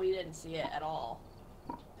 no, we didn't see it at all.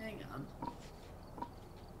 Hang on.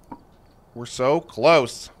 We're so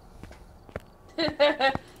close.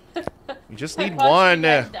 We just I need watched one. you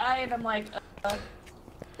guys die, and I'm like,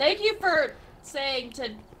 thank you for saying to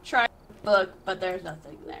try the book, but there's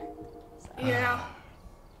nothing there. So. Yeah.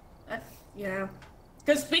 Yeah.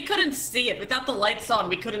 Because we couldn't see it. Without the lights on,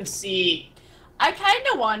 we couldn't see. I kind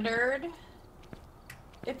of wondered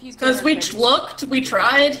if you. Because we looked, we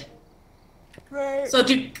tried. Right. So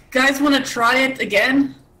do you guys want to try it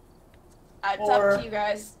again? It's or- up to you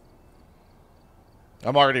guys.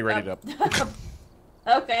 I'm already ready to.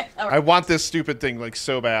 Okay. All I right. want this stupid thing like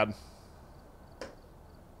so bad.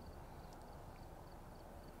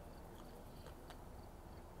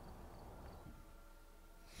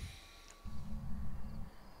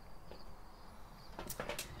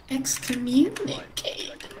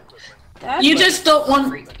 Excommunicate. That You was just don't want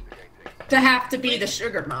creepy. to have to be the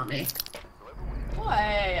sugar mommy.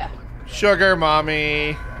 Why? Sugar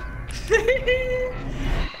mommy. You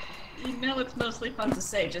know it's mostly fun to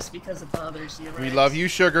say just because it bothers you, right? We love you,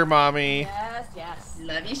 sugar mommy. Yes, yes.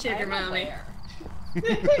 Love you, sugar I'm mommy. aware. You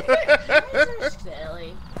guys are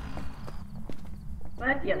silly.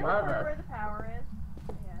 But you love us. Where the power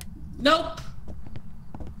is. Yeah. Nope.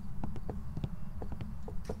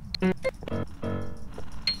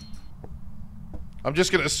 I'm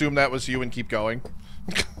just gonna assume that was you and keep going.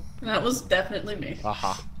 That was definitely me.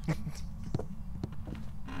 Aha.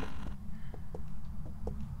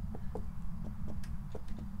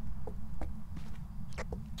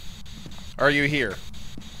 Are you here?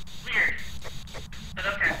 Weird. But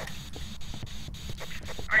okay.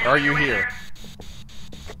 Are on you your way here? there?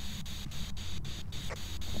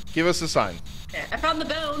 Give us a sign. Okay, I found the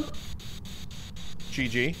bone.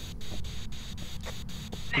 GG.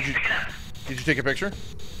 Pick it up. Did you take a picture?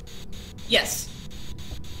 Yes.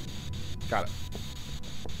 Got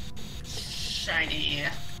it. Shiny.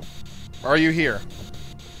 Are you here?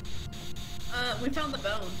 We found the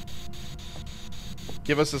bone.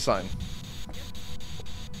 Give us a sign.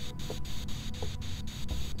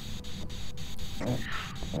 Wait,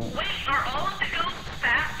 are all of the ghosts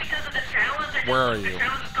fast because of the challenge? Where are The you?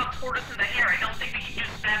 challenge just got poured us in the air. I don't think we can use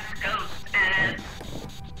fast ghosts as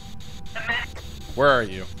a method. Where are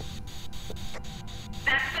you?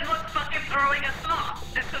 That's been what's fucking throwing us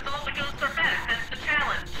off. It's because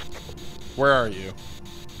Where are you?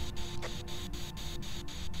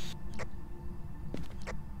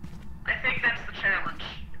 I think that's the challenge.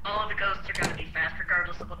 All of the ghosts are gonna be fast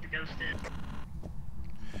regardless of what the ghost is.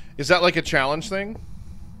 Is that like a challenge thing?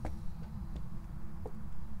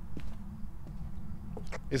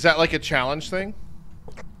 Is that like a challenge thing?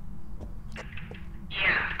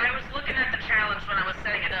 Yeah, I was looking at the challenge when I was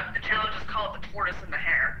setting it up. The challenge is called the tortoise and the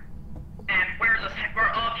hare. And we're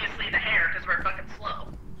obviously the hare because we're fucking slow.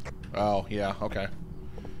 Oh, yeah, okay.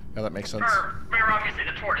 Yeah, that makes sense. Or we're obviously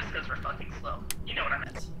the tortoise because we're fucking slow. You know what I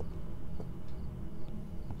meant.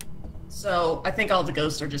 So, I think all the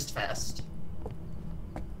ghosts are just fast.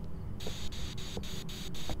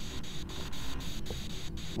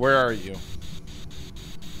 Where are you?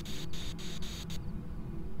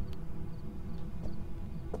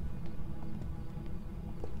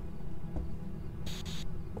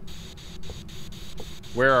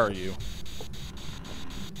 Where are you?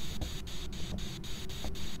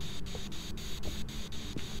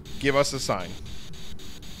 Give us a sign.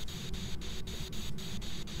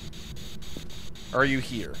 Are you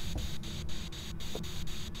here?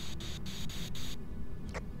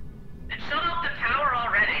 It shut off the power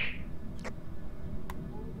already.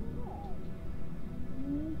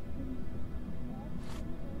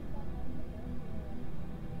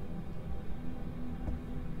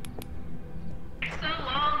 It's so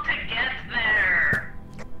long to get there.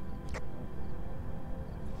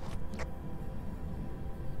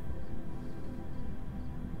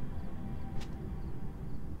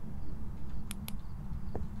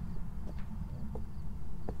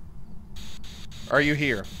 Are you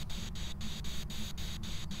here?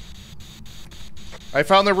 I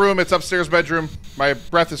found the room. It's upstairs bedroom. My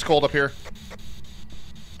breath is cold up here.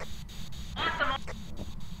 Awesome.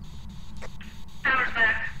 Power's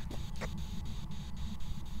back.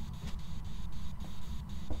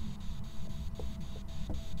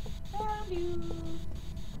 Found you.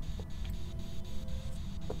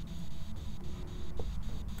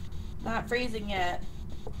 Not freezing yet.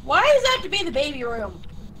 Why does that have to be the baby room?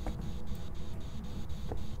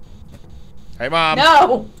 Hey, Mom.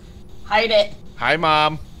 No! Hide it. Hi,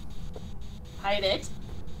 Mom. Hide it.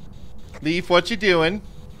 Leaf, what you doing?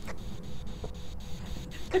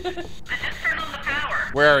 I just turned on the power.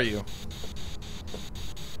 Where are you?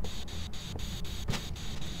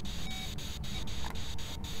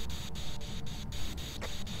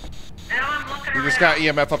 Now I'm looking We around. just got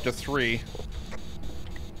EMF up to 3.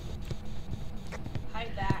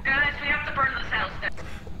 Hide that. Guys, we have to burn this house down.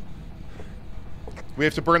 We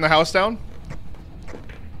have to burn the house down?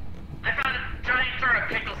 I found a giant jar of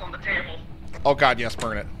pickles on the table. Oh, God, yes,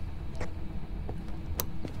 burn it.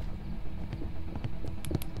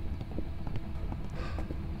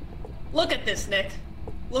 Look at this, Nick.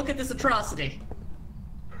 Look at this atrocity.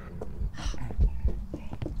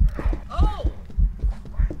 Oh!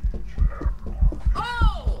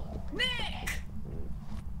 Oh! Nick!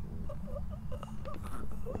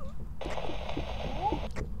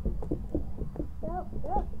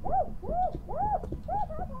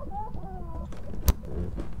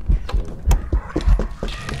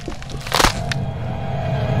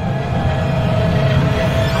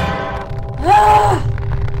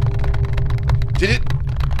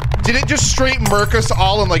 Did it just straight murk us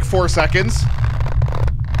all in like 4 seconds?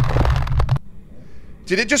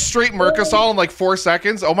 Did it just straight murk us all in like 4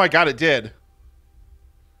 seconds? Oh my God, it did.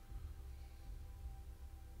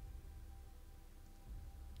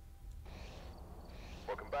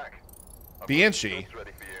 Welcome back. Banshee.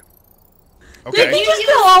 Ready for you. Okay. Did you just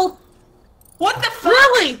all... What the fuck?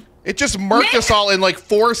 Really? It just murked us all in like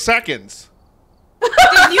 4 seconds.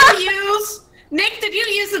 Did you use... Nick, did you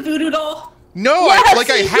use the voodoo doll? No, Yes,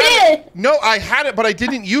 I he had it. did. No, I had it, but I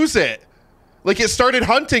didn't use it. Like it started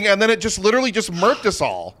hunting and then it just literally just murked us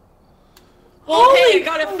all. Well, Holy hey, I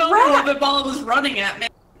got a photo crap. of it while it was running at me.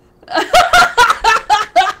 I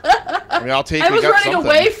mean, I'll take. I we was got running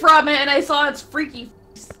something. away from it and I saw its freaky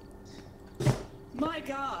face. My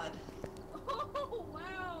God. Oh,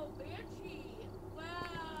 wow, Banshee. Wow.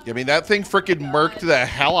 I mean, that thing freaking murked the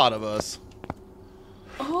hell out of us.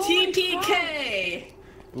 Holy TPK.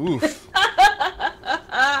 Oof.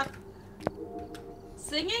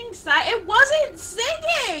 Singing? It wasn't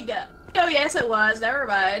singing! Oh, yes, it was. Never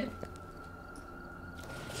mind.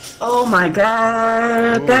 Oh my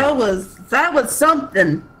God. Ooh. That was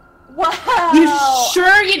something. Wow. You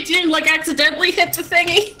sure you didn't like accidentally hit the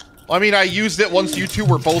thingy? Well, I mean, I used it once you two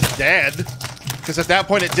were both dead. Because at that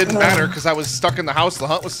point it didn't matter because I was stuck in the house. The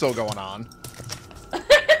hunt was still going on.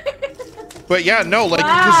 But yeah, no, like,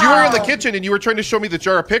 because you were in the Wow. kitchen and you were trying to show me the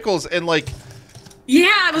jar of pickles and like,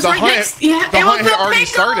 Yeah, it was The right hunt- next. Yeah, the it hunt was had the already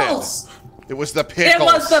started. pickles. It was the pickles. It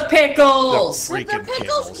was the pickles. The Did the freaking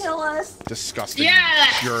pickles kill us? Disgusting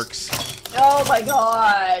Yes! jerks. Oh my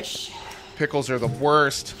gosh. Pickles are the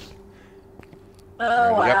worst.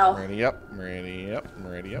 Oh wow. Ready up, ready up,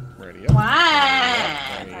 ready up, ready up.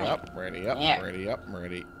 Wow. Ready up, ready up, Yeah. ready up,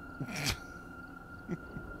 ready.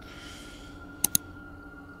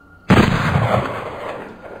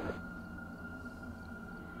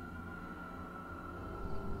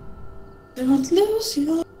 Don't lose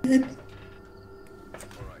your head.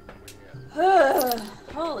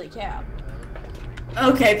 Holy cow.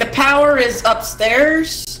 Okay, the power is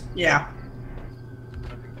upstairs. Yeah.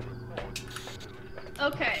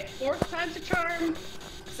 Okay, 4th time's a charm.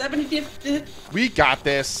 75th. We got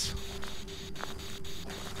this.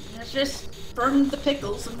 Let's just burn the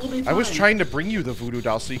pickles and we'll be fine. I was trying to bring you the voodoo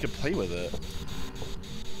doll so you could play with it.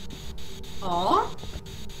 Aw.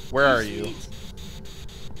 Where are you?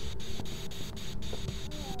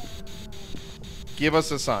 Give us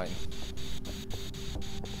a sign.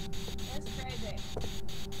 That's crazy.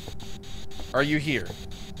 Are you here?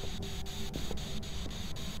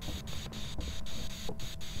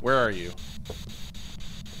 Where are you?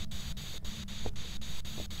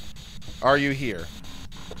 Are you here?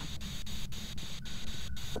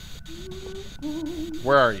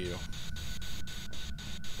 Where are you?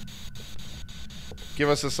 Give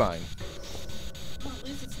us a sign. Well, at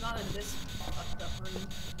least it's not in this fucked up room.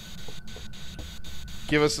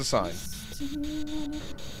 Give us a sign.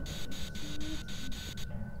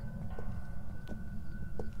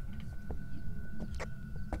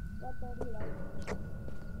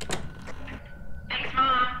 Thanks,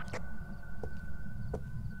 Mom.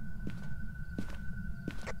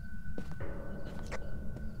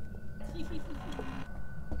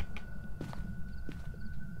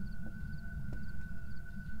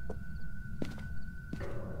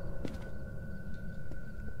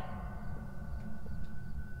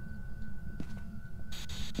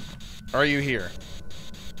 Are you here?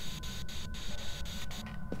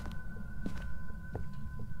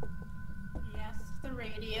 Yes, the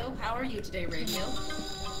radio. How are you today, radio?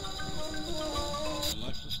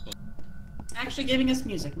 Actually giving us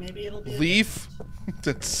music. Maybe it'll be. Leaf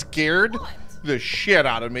that scared What? the shit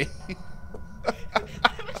out of me. I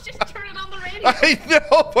was just turning on the radio. I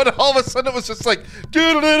know, but all of a sudden it was just like,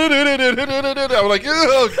 I'm like,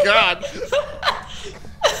 oh god.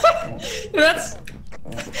 That's.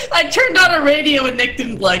 I turned on a radio and Nick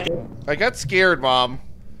didn't like it. I got scared, Mom.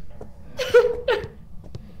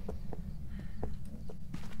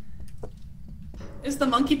 Is the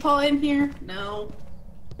monkey paw in here? No.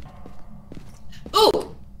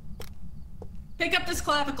 Ooh! Pick up this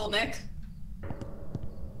clavicle, Nick.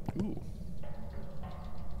 Ooh.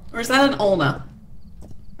 Or is that an ulna?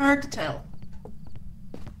 Hard to tell.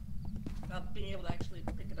 Not being able to actually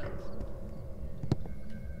pick it up.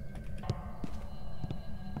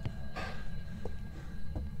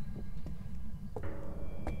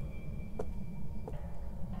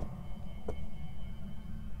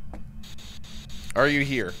 Are you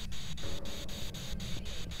here?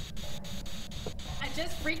 I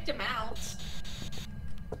just freaked him out.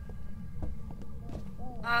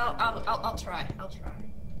 I'll try. I'll try.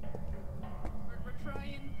 We're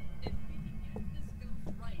trying. If we can get this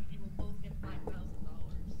goes right, we will both get $5,000.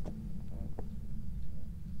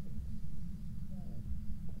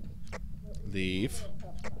 Leave.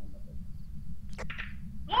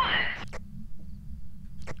 What?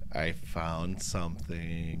 I found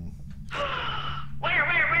something.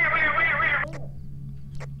 Where?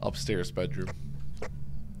 Upstairs bedroom.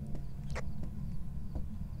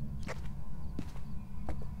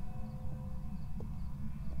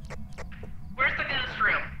 Where's the ghost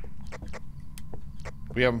room?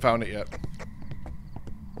 We haven't found it yet.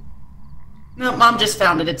 No, Mom just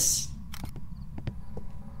found it. It's.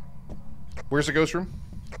 Where's the ghost room?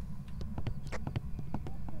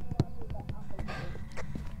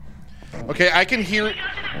 Okay, I can hear. Can we go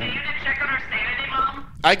to the van and check on our sanity, Mom?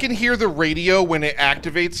 I can hear the radio when it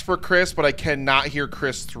activates for Chris, but I cannot hear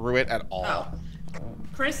Chris through it at all. Oh.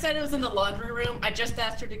 Chris said it was in the laundry room. I just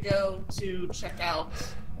asked her to go to check out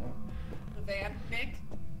the van. Nick,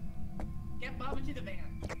 get Mom into the van.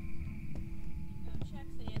 Check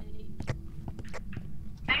sanity.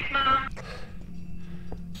 Thanks, Mom.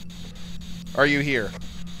 Are you here?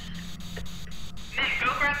 Nick,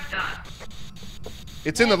 go grab stuff.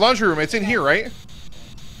 It's in the laundry room. It's in here, right?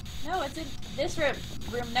 No, it's in this room.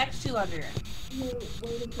 Room next to laundry room.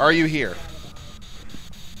 Are you here?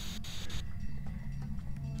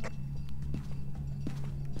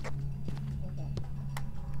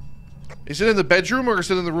 Is it in the bedroom or is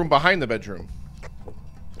it in the room behind the bedroom?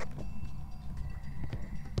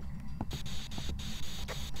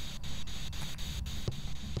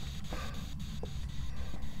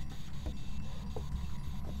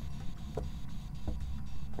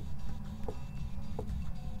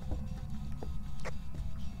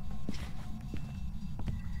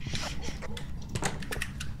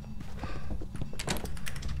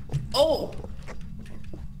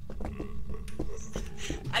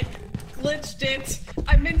 glitched it.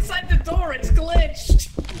 I'm inside the door. It's glitched.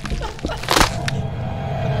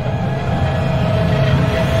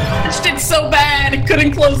 Glitched it so bad. It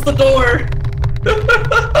couldn't close the door.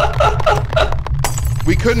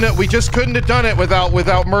 We just couldn't have done it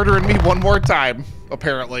without murdering me one more time,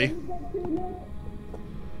 apparently.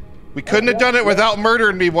 We couldn't have done it without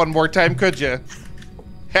murdering me one more time, could you?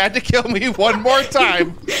 Had to kill me one more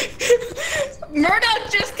time. Murdoch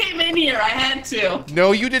just came in here. I had to.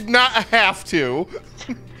 No, you did not have to.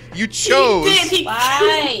 You chose.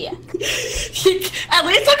 Why? At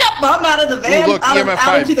least I got Mom out of the van. Ooh, look, EMF 5.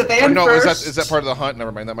 Out into the van no, first. is that part of the hunt?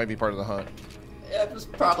 Never mind. That might be part of the hunt. Yeah, it was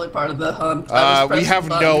probably part of the hunt. We have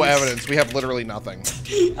no evidence. We have literally nothing.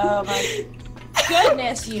 Oh my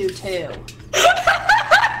goodness, you two.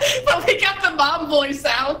 But we got the mom voice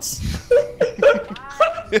out.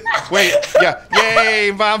 Wait, yeah.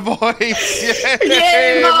 Yay, mom voice.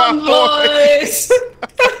 Yay, mom voice.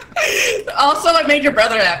 Also, I made your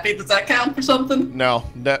brother happy. Does that count for something? No,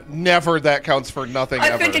 never that counts for nothing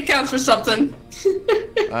I think it counts for something.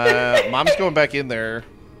 Mom's going back in there,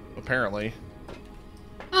 apparently.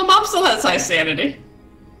 Mom still has high sanity.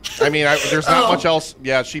 I mean, there's not much else.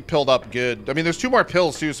 Yeah, she pilled up good. I mean, there's 2 more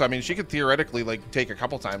pills, too, so I mean, she could theoretically, like, take a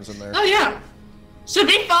couple times in there. Oh, yeah. Should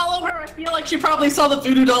we follow her? I feel like she probably saw the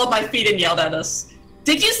voodoo doll at my feet and yelled at us.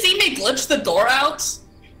 Did you see me glitch the door out?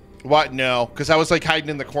 What? No, because I was, like, hiding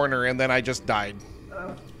in the corner, and then I just died.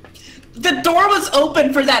 The door was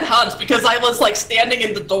open for that hunt because I was, like, standing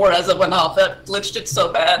in the door as it went off. That glitched it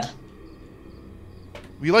so bad.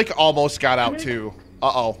 We, like, almost got out, too.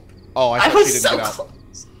 Uh-oh. Oh, I thought she didn't get out.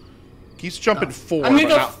 Close. Keeps jumping 4, I'm but gonna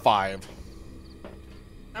go not 5.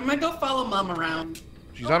 I'm gonna go follow Mom around.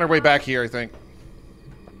 She's on her way back here, I think.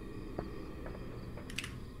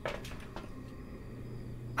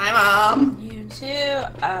 Hi, Mom. You two,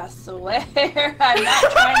 I swear, I'm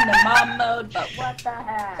not trying the mom mode, but what the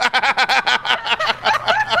heck?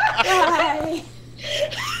 Why?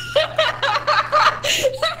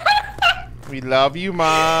 We love you,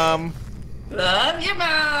 Mom. Love you,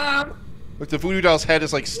 Mom. Look, the voodoo doll's head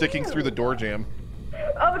is, like, sticking through the door jamb.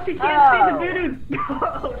 Oh, she can't see the voodoo.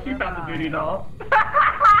 Oh, she found the voodoo doll.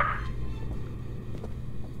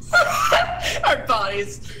 Our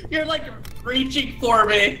bodies. You're like reaching for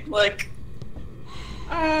me, like.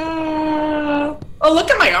 Oh, look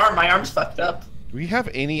at my arm. My arm's fucked up. Do we have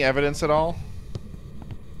any evidence at all?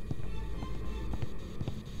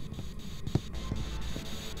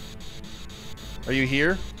 Are you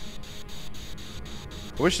here?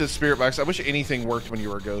 I wish the spirit box. I wish anything worked when you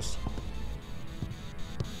were a ghost.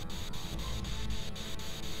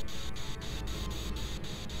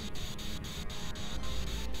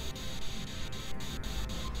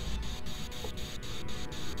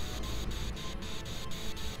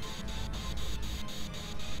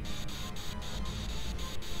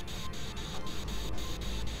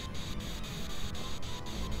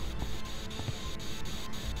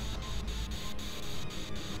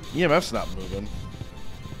 EMF's not moving.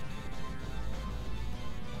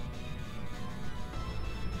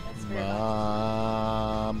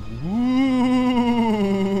 Mom.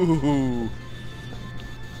 Woo.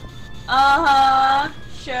 Uh-huh.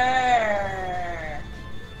 Sure.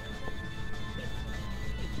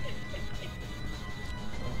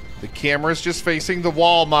 The camera's just facing the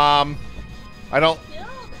wall, Mom. I don't...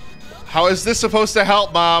 How is this supposed to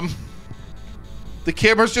help, Mom? The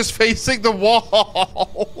camera's just facing the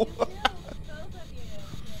wall.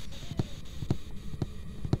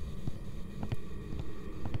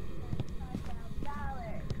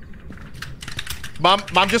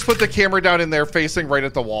 Mom just put the camera down in there facing right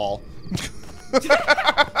at the wall.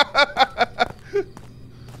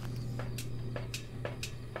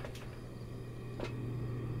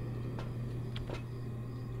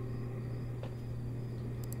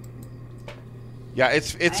 Yeah,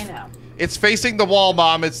 it's facing the wall,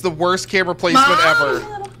 Mom. It's the worst camera placement ever. There's a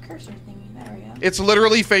little cursor thingy. There we go. It's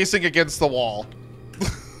literally facing against the wall.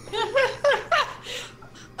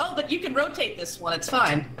 Oh, but you can rotate this one. It's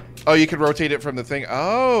fine. Oh, you can rotate it from the thing.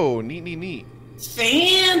 Oh, neat, neat, neat.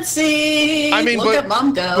 Fancy. I mean, look at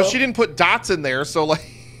Mom go. But she didn't put dots in there, so like.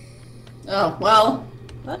 Oh well.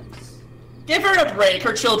 Whoops. Give her a break.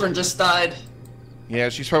 Her children just died. Yeah,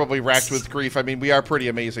 she's probably racked with grief. I mean, we are pretty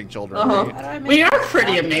amazing children. Uh-huh. Right? We are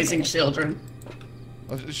pretty amazing children.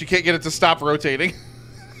 She can't get it to stop rotating.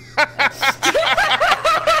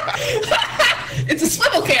 It's a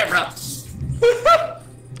swivel camera.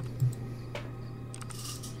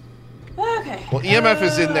 Okay. Well, EMF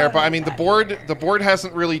is in there, but I mean, the board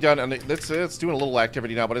hasn't really done, and it's doing a little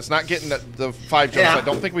activity now, but it's not getting the 5 jumps. Yeah. I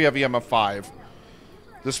don't think we have EMF 5.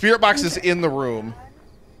 The spirit box is in the room.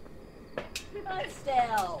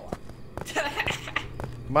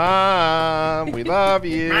 Mom, we love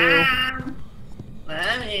you. Mom,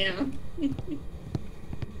 love you.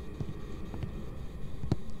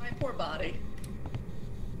 My poor body.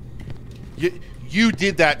 You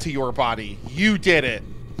did that to your body. You did it.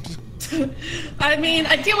 I mean,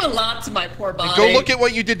 I do a lot to my poor body. Go look at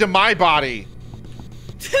what you did to my body.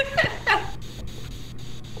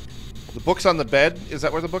 The book's on the bed. Is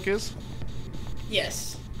that where the book is?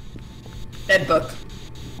 Yes. Dead book.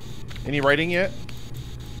 Any writing yet?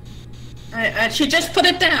 She just put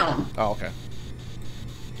it down. Oh, okay.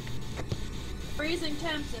 Freezing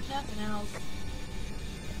temps, if nothing else.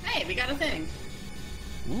 Hey, we got a thing.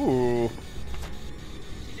 Ooh.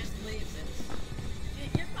 She just leaves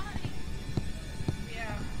it. Your body.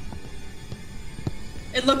 Yeah.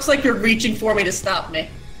 It looks like you're reaching for me to stop me.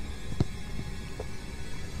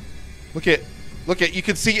 Look at. You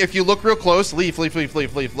can see if you look real close. Leaf. Look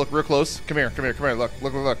real close. Come here.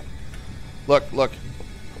 Look.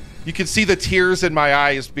 You can see the tears in my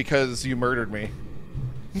eyes because you murdered me.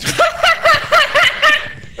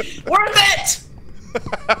 Worth it!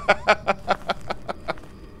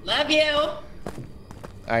 Love you.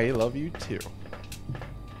 I love you too.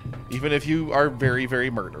 Even if you are very,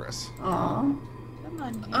 very murderous. Aw. Come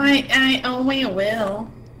on. I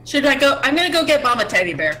will. Should I go? I'm gonna go get Mom a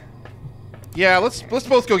teddy bear. Yeah, let's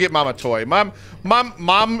both go get Mom a toy. Mom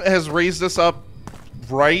has raised us up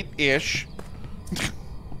right-ish.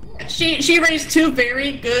 She raised two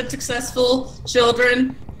very good, successful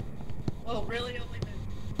children. Well, really only men.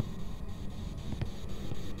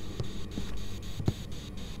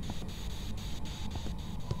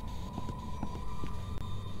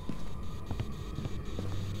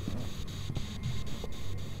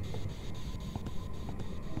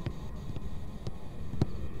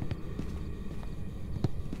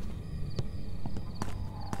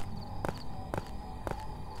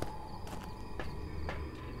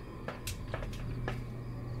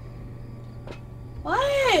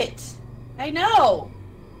 What? I know.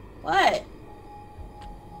 What?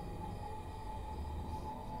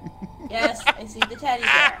 Yes, I see the teddy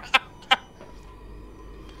bear.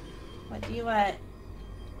 What do you want?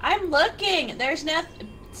 I'm looking. There's nothing.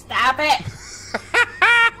 Stop it.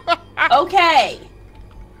 Okay.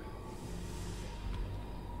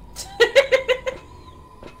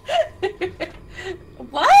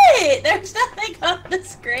 What? There's nothing on the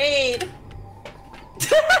screen.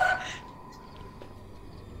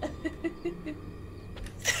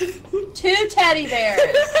 Two teddy bears.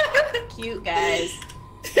 Cute guys.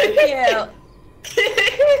 So cute.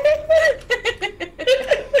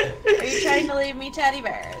 Are you trying to leave me teddy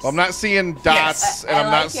bears? Well, I'm not seeing dots, and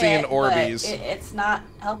I'm not seeing Orbeez. It's not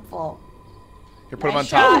helpful. Here, put them on Nice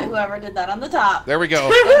shot, top. whoever did that on the top. There we go.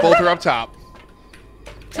 Both are up top.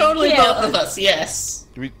 Totally Thank you. both of us, yes.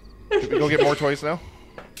 Do we go get more toys now?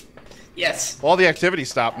 Yes. All the activity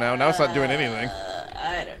stopped now. Now it's not doing anything.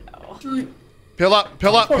 I don't know. Pill up.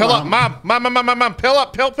 Poor Mom, pill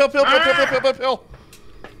up. Pill.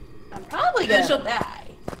 I'm probably Then gonna she'll- die.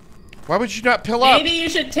 Why would you not pill up? Maybe you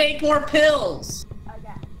should take more pills.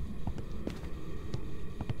 Okay.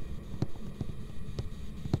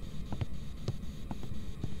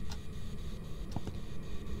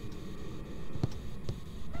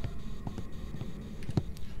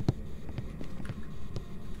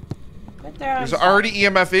 But There's already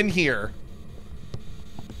EMF in here.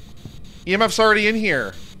 EMF's already in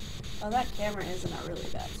here. Oh, that camera is in a really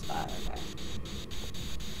bad spot.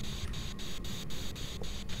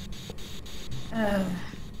 Okay.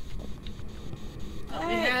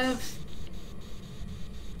 We have.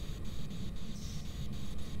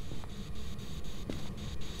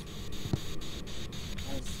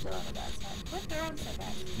 That is still on a bad spot. What? They're on so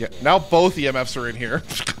bad. Yeah, now both EMFs are in here.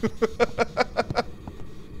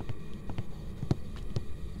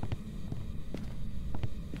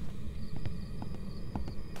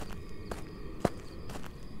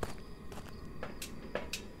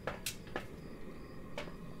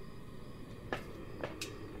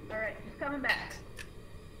 Alright, she's coming back.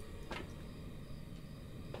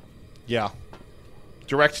 Yeah.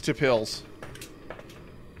 Direct to pills.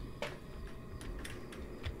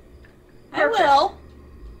 I will.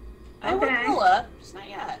 I will Okay. pull up. Just not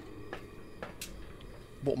yet.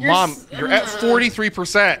 Well, You're Mom, s- you're at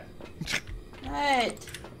 43%. What?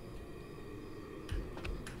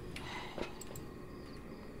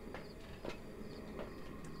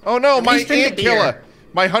 Oh no, At my least drink ant the beer. killer.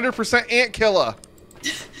 My 100% ant killer.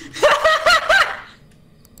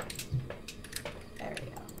 There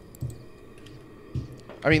we go.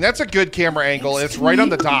 I mean, that's a good camera angle. It's right on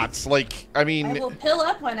the dots. Like, I I mean, will pill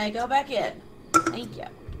up when I go back in. Thank you.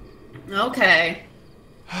 Okay.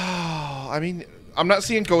 I mean,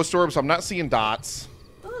 ghost orbs. I'm not seeing dots.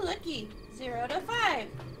 Ooh, looky. 0 to 5.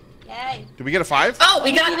 Yay. Did we get a 5? Oh,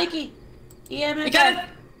 we got. Looky. EMF. We got it.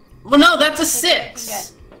 Well, no, that's a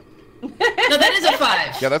 6. No, that is a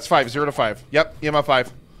 5. Yeah, that's 5. 0 to 5. Yep, EMF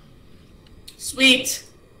 5. Sweet.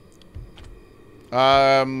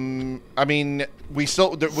 I mean,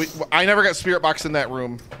 I never got spirit box in that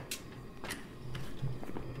room.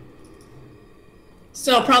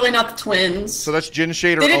 So probably not the twins. So that's Jin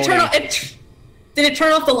Shade or Did it Oni. turn off? Did it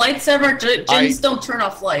turn off the lights ever? Jins don't turn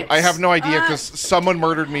off lights. I have no idea because someone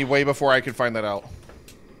murdered me way before I could find that out.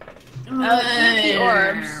 The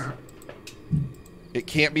orbs. It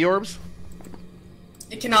can't be orbs?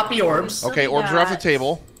 It cannot be orbs. Okay, orbs are off the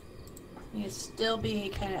table. You can still be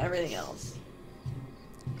kind of everything else.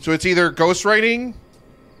 So it's either ghost writing,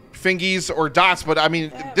 fingies, or dots. But I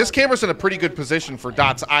mean, this camera's in a pretty good position for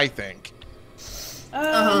dots, I think.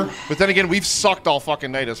 But then again, we've sucked all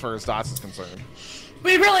fucking night as far as dots is concerned.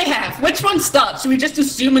 We really have. Which one's dots? Should we just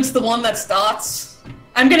assume it's the one that's dots?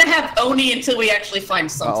 I'm gonna have Oni until we actually find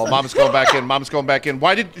something. Oh, Mom's going back in. Mom's going back in.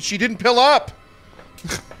 Why did she didn't pill up?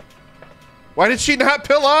 Why did she not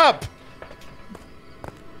pill up?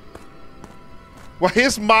 Why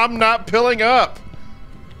is Mom not pilling up?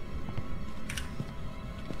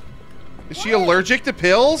 Is she allergic to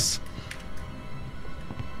pills?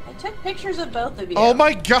 I took pictures of both of you. Oh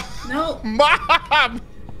my god. No. Mom! I'm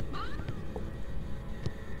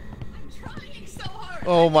trying so hard.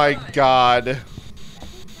 Oh my god.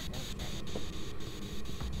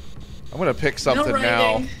 I'm gonna pick something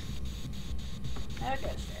now. writing.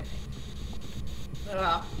 Okay,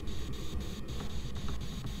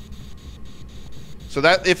 So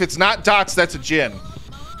that if it's not dots, that's a Jin. At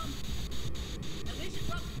least it's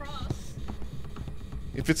not cross.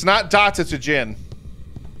 If it's not dots, it's a Jin.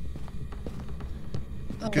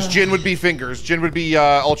 Because Jin would be fingers. Jin would be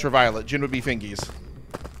ultraviolet. Jin would be fingies.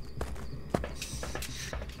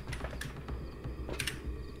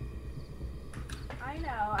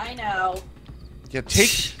 I know. Yeah,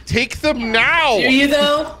 take them now. Do you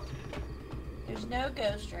though? There's no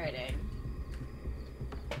ghost writing.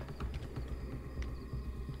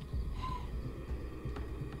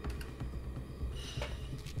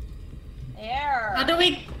 There. How do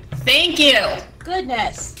we? Thank you.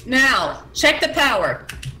 Goodness. Now check the power.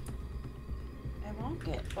 I won't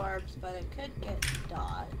get orbs, but I could get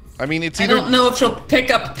dots. I mean, it's I either don't know if she'll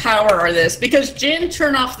pick up power or this because Jin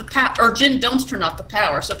turn off the power or Jin don't turn off the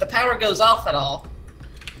power. So if the power goes off at all,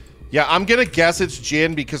 yeah. I'm gonna guess it's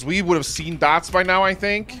Jin because we would have seen dots by now. I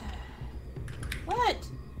think. What?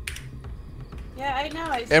 Yeah, I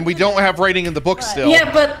know. And we don't have writing in the book still.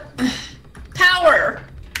 yeah, but power.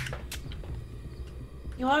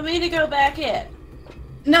 You want me to go back in?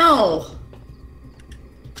 No.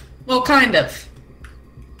 Well, kind of.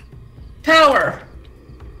 Power.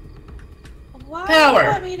 Why Power. do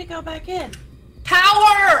you want me to go back in?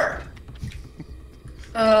 Power.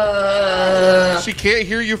 She can't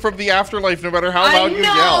hear you from the afterlife, no matter how I loud you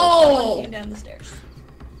yell. Came down the stairs.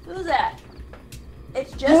 Who's that?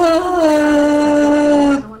 It's just.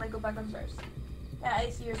 know. I want to go back upstairs. Yeah, I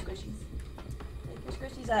see your squishies. Take your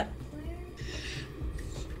squishies up.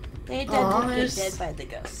 They did dead by the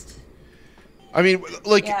ghost. I mean,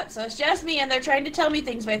 like Yeah, so it's just me, and they're trying to tell me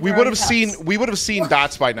things by we throwing would have cups. seen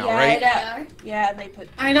dots by now, Yeah, right? I know. Yeah, and they put.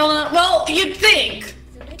 I don't know. Well, you'd think.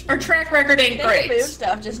 Our track record ain't They great. food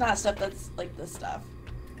stuff, just not stuff that's like this stuff.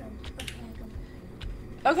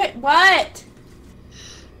 Okay, what?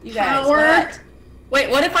 You guys, Power. what? Wait,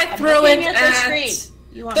 what if I I'm throw it looking at the screen.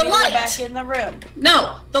 You want the me to go light. back in the room?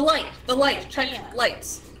 No, the light. Check Yeah.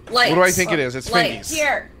 lights. What do I think it is? It's Lights. fingies.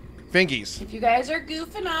 Here. Fingies. If you guys are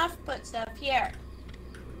goofing off, put stuff here.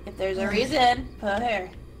 If there's a reason, put here.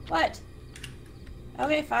 What?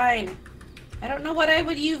 Okay, fine. I don't know what I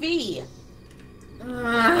would UV. I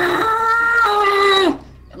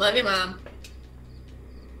love you, Mom.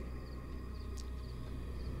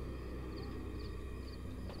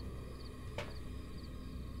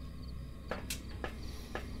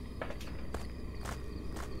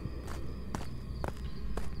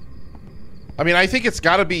 I mean, I think it's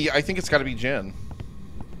gotta be Jin.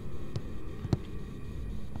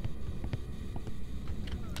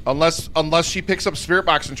 Unless she picks up Spirit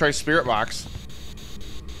Box and tries Spirit Box.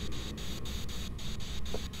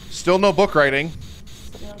 Still no book writing.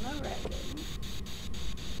 Still no writing.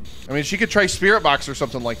 I mean, she could try Spirit Box or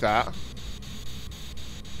something like that.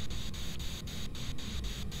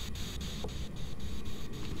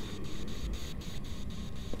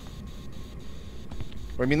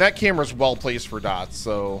 I mean, that camera's well placed for dots,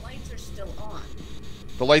 so... Lights are still on.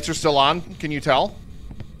 The lights are still on? Can you tell?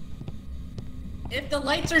 If the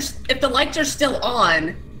lights are still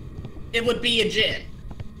on, it would be a djinn.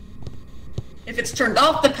 If it's turned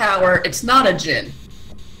off the power, it's not a djinn.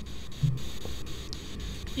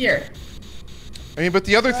 Here. I mean, but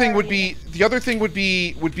the other thing would be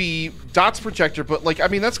Dot's projector, but like, I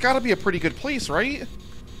mean, that's got to be a pretty good place, right?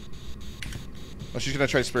 Oh, she's gonna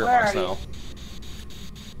try spirit Where box are now.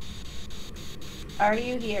 Are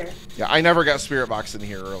you here? Yeah, I never got spirit box in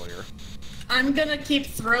here earlier. I'm gonna keep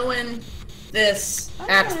throwing this I'm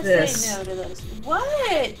at gonna this. say no to this.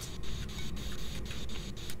 What?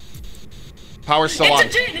 Power's still on.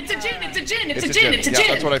 It's a djinn! It's a djinn! It's a djinn! It's a It's djinn! It's a Yeah, djinn!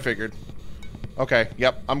 that's what I figured. Okay,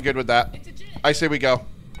 yep, I'm good with that. It's a djinn! I say we go.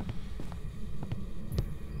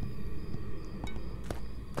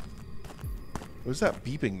 What is that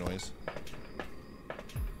beeping noise?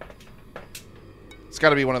 It's got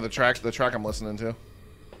to be one of the track I'm listening to.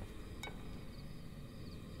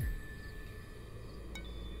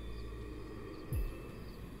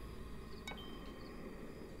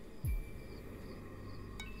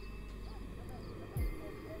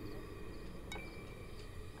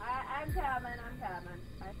 I'm coming.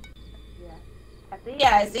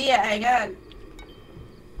 I see ya. Hang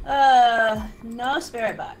on. No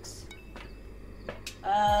spirit box.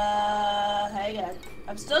 Hang on.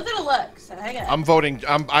 I'm still gonna look, so hang on. I'm voting.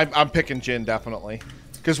 I'm picking Jin definitely,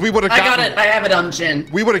 because we would have. I got it. I have it on djinn.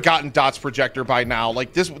 We would have gotten Dot's projector by now.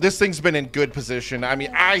 Like this thing's been in good position. I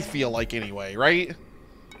mean, I feel like anyway, right?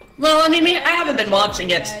 Well, I mean, I haven't been watching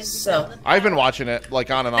it, so. I've been watching it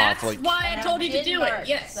like on and off. That's Like, why I told you to do it.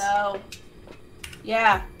 Yes. So,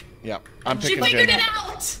 yeah. yeah, I'm She picking figured Jin. it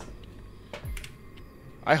out.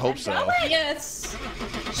 I hope so. Yes.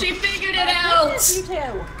 She figured it You out.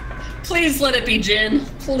 too. Please let it be Jin.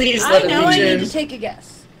 Please I let know it I be need Jin. to take a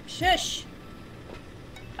guess. Shush.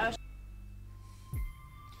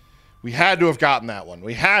 We had to have gotten that one.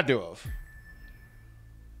 We had to have.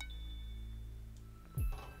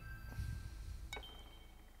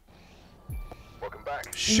 Welcome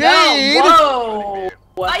back. Shade. No,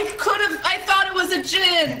 whoa. I thought it was a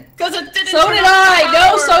Jin because it didn't. So turn did off I. the No,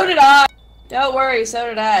 power. so did I. Don't worry, so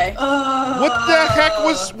did I.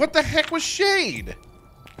 What the heck was Shade?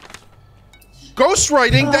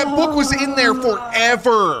 Ghostwriting. That book was in there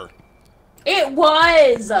forever. It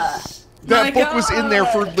was. That book was in there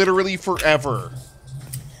for literally forever.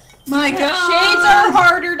 My God. Shades are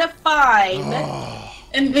harder to find.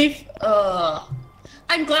 And they.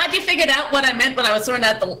 I'm glad you figured out what I meant when I was throwing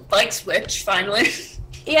out the light switch. Finally.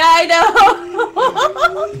 Yeah, I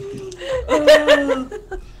know.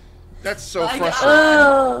 That's so My frustrating.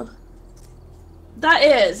 Oh, that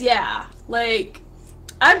is, yeah. Like,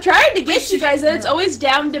 I'm trying to get you guys, and it's always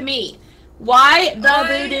down to me. Why the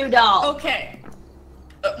voodoo doll? Okay.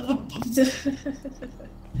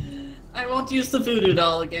 I won't use the voodoo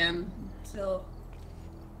doll again. Until.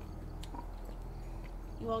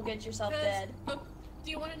 You won't get yourself dead. Do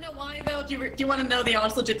you want to know why, though? Do you want to know the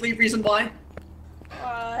honest, legit reason why?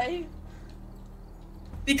 Why?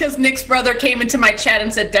 Because Nick's brother came into my chat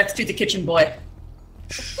and said, "Death to the kitchen boy."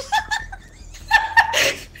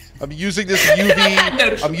 I'm using this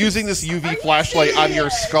UV. I'm using this UV flashlight on your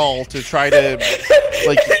skull to try to,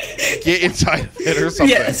 like, get inside of it or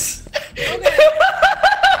something. Yes. Okay.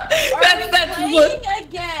 That's what. Playing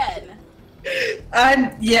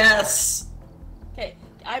again. Yes. Okay,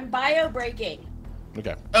 I'm bio breaking.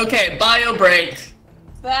 Okay. Okay, bio break.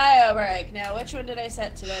 Bio break. Now, which one did I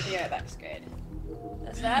set to my beer back screen?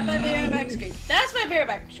 That's not my beer back screen. That's my beer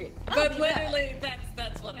back screen. But literally,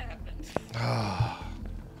 that's what happened.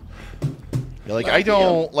 Yeah, like, I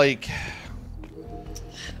don't, like...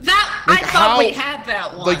 That, Like, I thought we how- had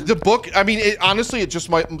that one. Like, the book, I mean, honestly, it just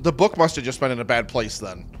might... The book must have just been in a bad place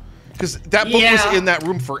then. Because that book Yeah. was in that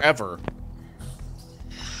room forever.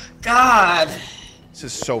 God. This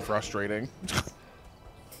is so frustrating.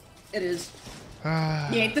 It is. You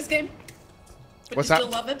hate this game? But What's you that?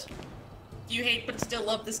 still love it? Do you hate but still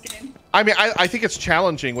love this game? I mean, I think it's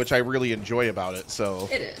challenging, which I really enjoy about it, so...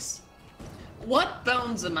 It is. What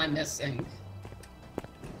bones am I missing?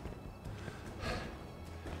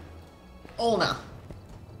 Ulna.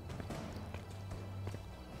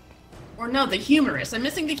 Or no, the humerus. I'm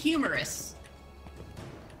missing the humerus.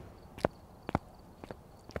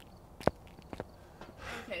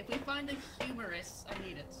 Okay, if we find the humerus, I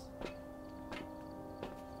need it.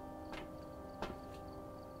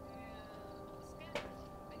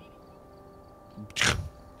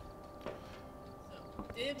 So,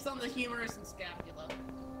 dibs on the humerus and scapula.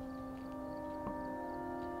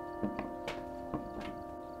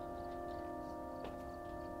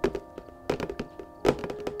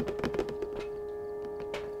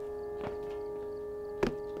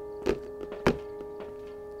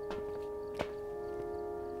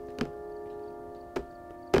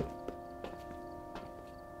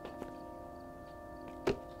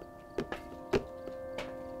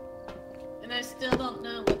 I still don't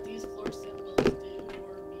know what these floor symbols do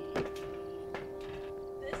or mean.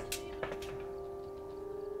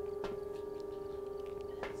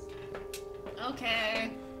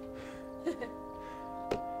 Okay. Oh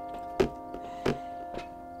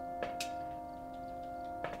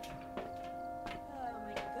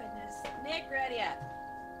my goodness. Nick, ready up.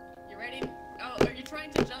 You ready? Oh, are you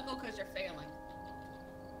trying to juggle because you're failing?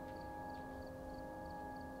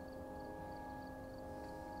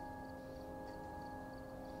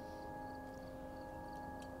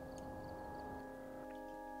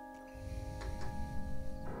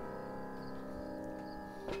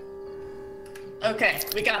 Okay,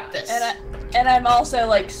 we got this. And I'm also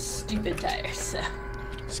like stupid tired, so.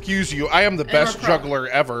 Excuse you, I am the best juggler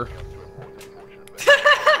ever.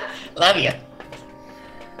 Love you.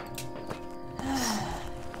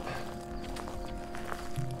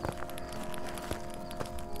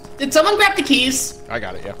 Did someone grab the keys? I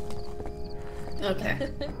got it, yeah. Okay.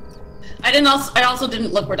 I also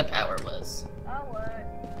didn't look where the power was.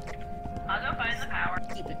 I'll go find the power.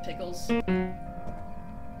 Stupid pickles.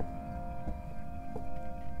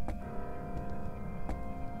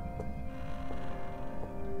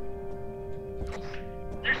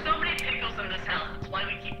 There's so many pickles in this house. That's why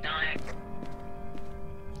we keep dying.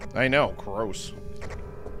 I know, gross.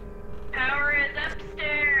 Power is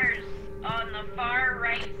upstairs on the far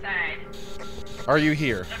right side. Are you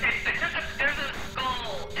here? Okay, there's a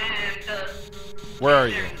skull and Where are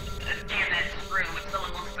you? damn that room. If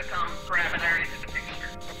someone wants to come grab it, I already took a picture.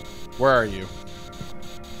 Where are you?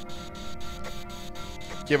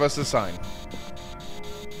 Give us a sign.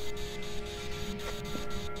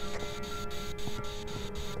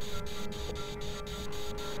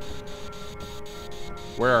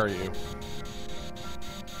 Where are you?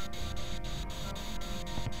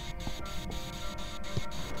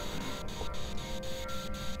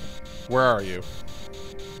 Where are you?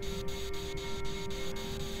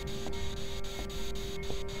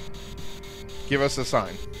 Give us a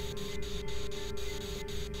sign.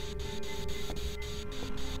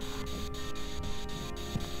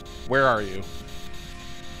 Where are you?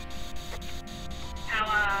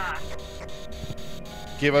 Power.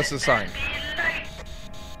 Give us a sign. Be light.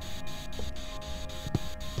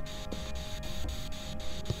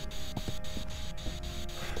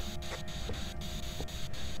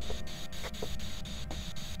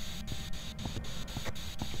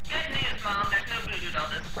 Good news, Mom. There's no voodoo doll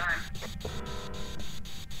this time.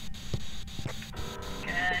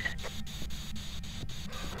 Good.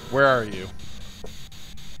 Where are you?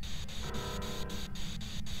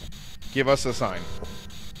 Give us a sign.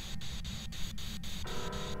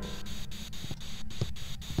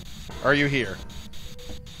 Are you here?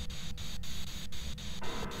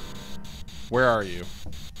 Where are you?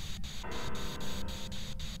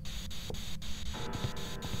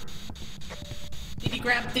 Did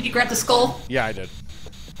you grab the skull? Yeah, I did.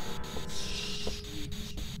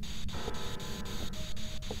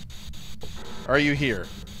 Are you here?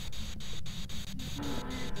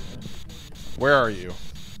 Where are you?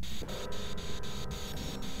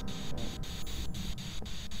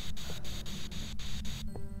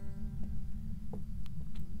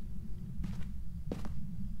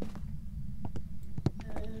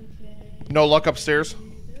 No luck upstairs?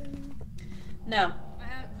 No. I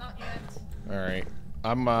have not yet. All right.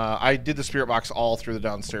 I did the spirit box all through the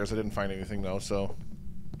downstairs. I didn't find anything though, so.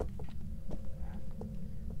 I'm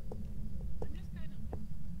just kind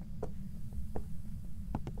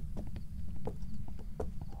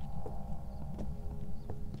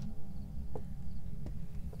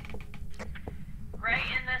Right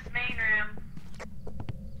in this main room.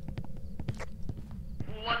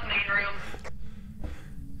 What main room?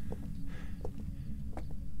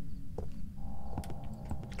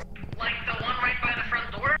 Like the one right by the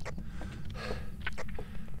front door?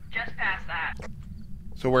 Just past that.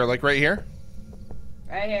 So where, like right here?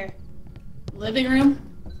 Right here. Living room?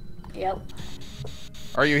 Yep.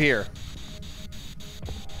 Are you here?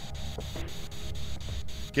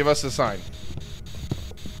 Give us a sign.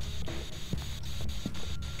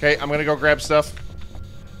 Okay, I'm gonna go grab stuff.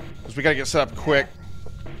 Because we gotta get set up quick.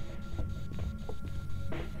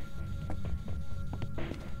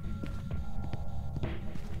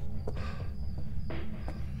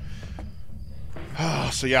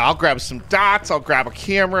 So yeah, I'll grab some dots, I'll grab a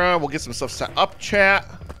camera, we'll get some stuff set up, chat.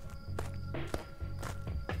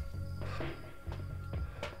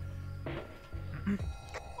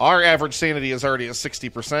 Our average sanity is already at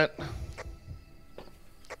 60%.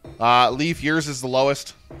 Leaf, yours is the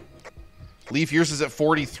lowest. Leaf, yours is at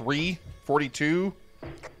 43, 42.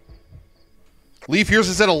 Leaf, yours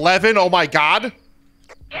is at 11, oh my god. It's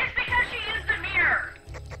because she used the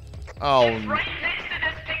Oh. It's right next to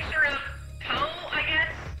this picture of Poe, I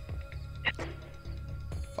guess.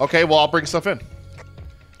 Okay, well, I'll bring stuff in.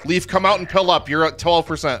 Leaf, come out and pill up. You're at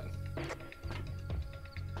 12%.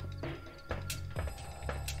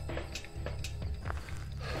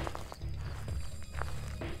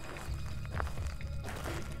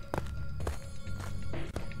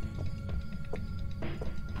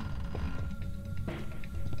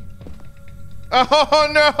 Oh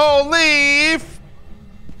no, Leaf!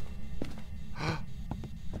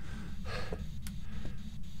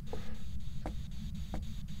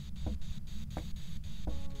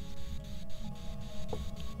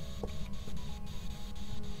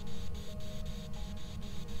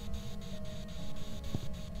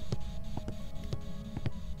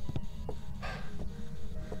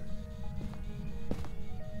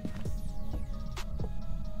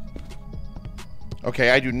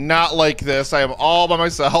 Okay, I do not like this. I am all by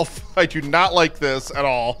myself. I do not like this at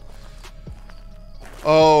all.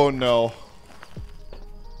 Oh, no.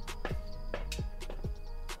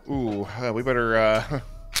 Ooh, we better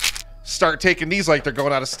start taking these like they're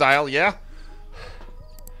going out of style, yeah?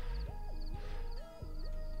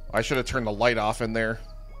 I should have turned the light off in there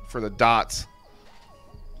for the dots.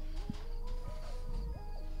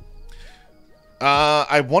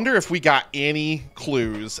 I wonder if we got any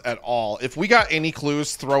clues at all. If we got any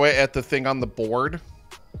clues, throw it at the thing on the board.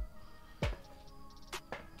 I'm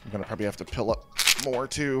gonna probably have to pill up more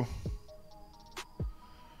too.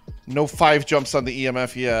 No 5 jumps on the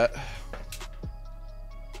EMF yet.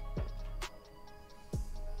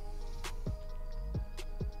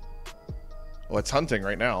 Oh, it's hunting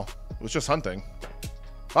right now. It was just hunting.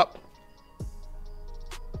 Up.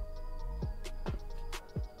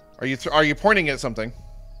 Are you pointing at something?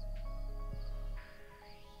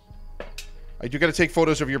 I do got to take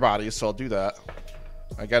photos of your bodies, so I'll do that.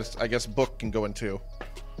 I guess book can go in too.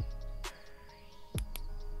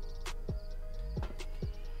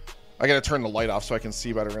 I got to turn the light off so I can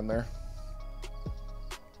see better in there.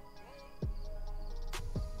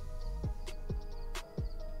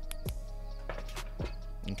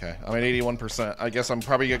 Okay, I'm at 81%. I guess I'm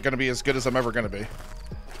probably going to be as good as I'm ever going to be.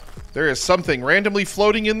 There is something randomly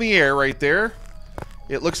floating in the air right there.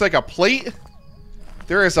 It looks like a plate.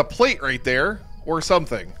 There is a plate right there, or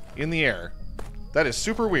something, in the air. That is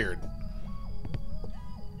super weird.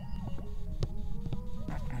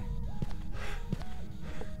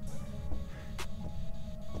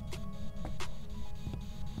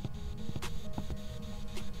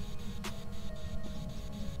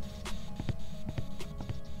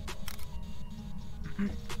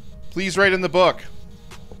 Please write in the book.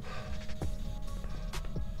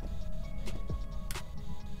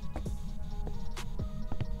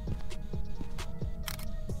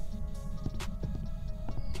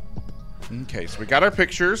 Okay, so we got our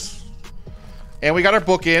pictures, and we got our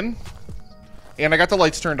book in, and I got the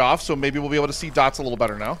lights turned off, so maybe we'll be able to see dots a little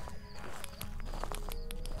better now.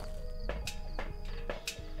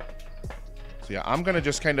 So yeah, I'm going to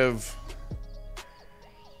just kind of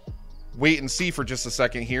wait and see for just a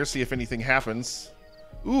second here, see if anything happens.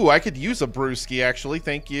 Ooh, I could use a brewski, actually.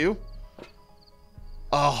 Thank you.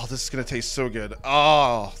 Oh, this is going to taste so good.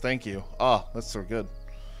 Oh, thank you. Oh, that's so good.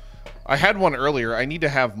 I had one earlier. I need to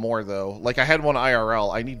have more, though. Like, I had one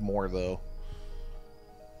IRL. I need more, though.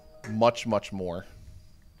 Much, much more.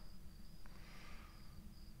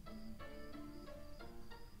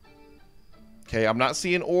 Okay, I'm not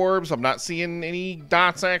seeing orbs. I'm not seeing any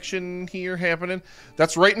dots action here happening.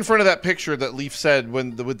 That's right in front of that picture that Leaf said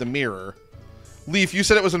with the mirror. Leaf, you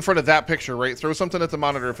said it was in front of that picture, right? Throw something at the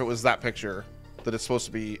monitor if it was that picture that it's supposed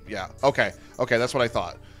to be. Yeah, okay. Okay, that's what I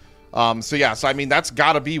thought. So yeah, so I mean, that's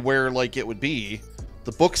gotta be where, like, it would be.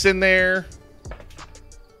 The book's in there.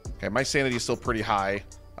 Okay, my sanity is still pretty high.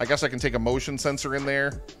 I guess I can take a motion sensor in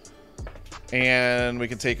there. And we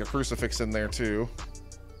can take a crucifix in there, too.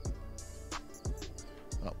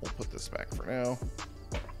 Oh, we'll put this back for now.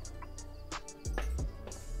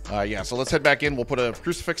 Yeah, so let's head back in. We'll put a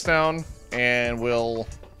crucifix down, and we'll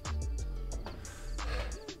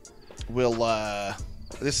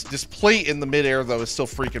this plate in the midair, though, is still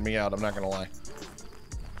freaking me out. I'm not gonna lie.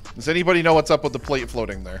 Does anybody know what's up with the plate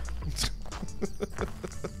floating there?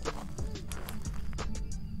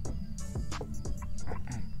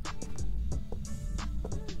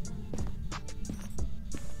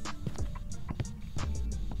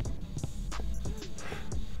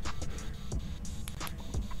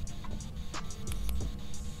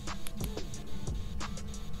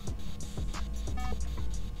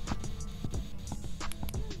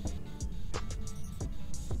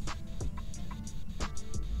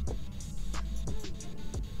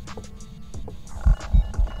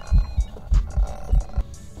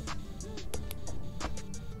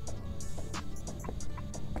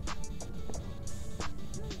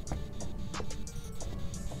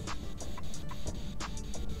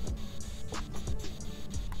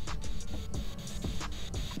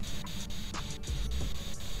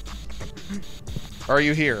 Or are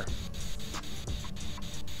you here?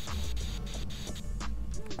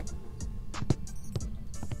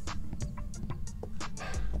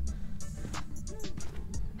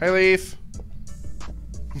 Hey, Leaf.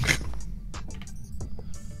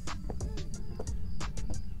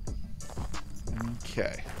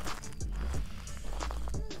 Okay.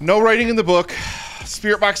 No writing in the book.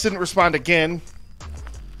 Spirit box didn't respond again.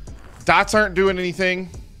 Dots aren't doing anything.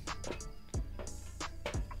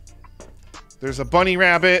 There's a bunny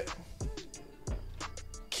rabbit.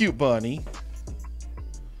 Cute bunny.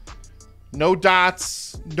 No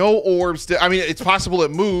dots. No orbs. I mean, it's possible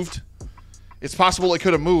it moved. It's possible it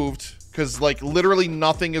could have moved. Because, like, literally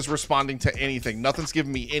nothing is responding to anything. Nothing's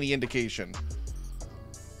giving me any indication.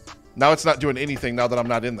 Now it's not doing anything now that I'm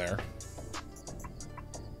not in there.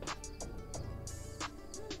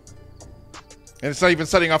 And it's not even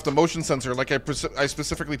setting off the motion sensor. Like, I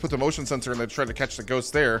specifically put the motion sensor in there to try to catch the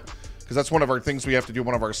ghost there. Because that's one of our things we have to do,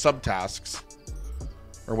 one of our subtasks.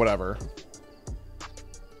 Or whatever.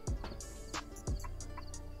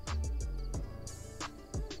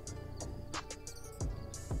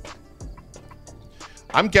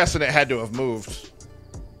 I'm guessing it had to have moved.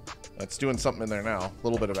 It's doing something in there now. A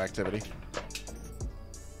little bit of activity.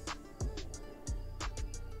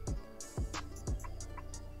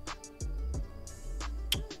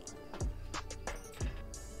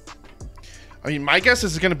 I mean, my guess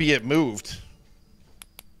is going to be it moved.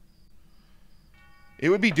 It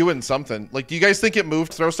would be doing something. Like, do you guys think it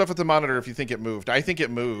moved? Throw stuff at the monitor if you think it moved. I think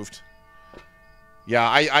it moved. Yeah,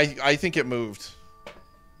 I think it moved.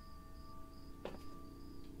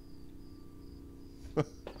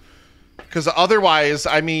 Because otherwise,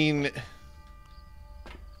 I mean,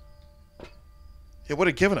 it would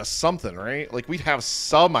have given us something, right? Like, we'd have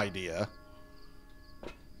some idea.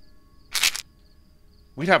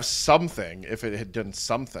 We'd have something if it had done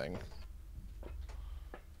something.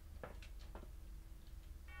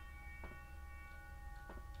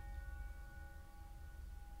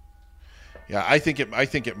 Yeah, I think it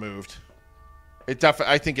moved.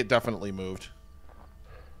 I think it definitely moved.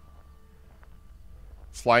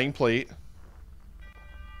 Flying plate.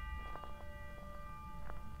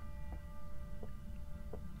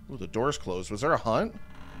 Ooh, the door's closed. Was there a hunt?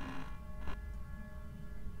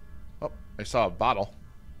 Oh, I saw a bottle.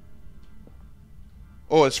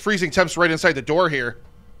 Oh, it's freezing temps right inside the door here.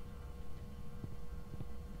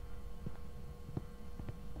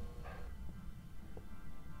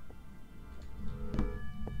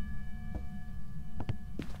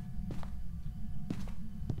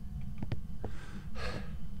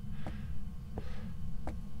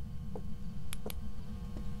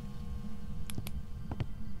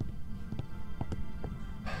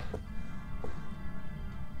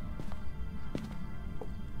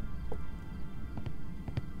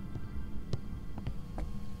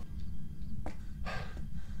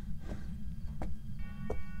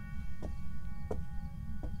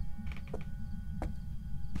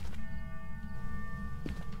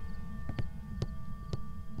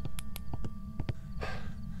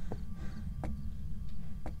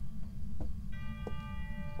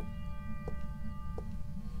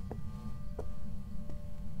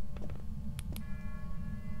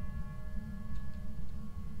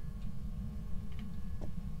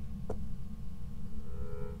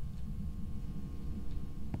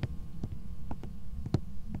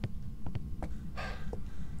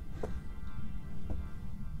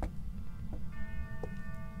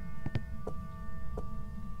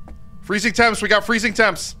 Freezing temps. We got freezing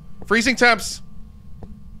temps. Freezing temps.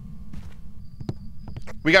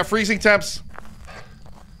 We got freezing temps.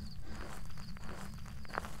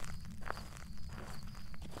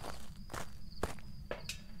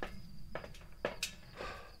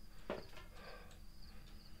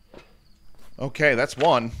 Okay, that's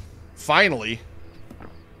one. Finally.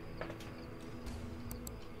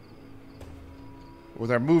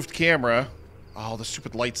 With our moved camera. Oh, the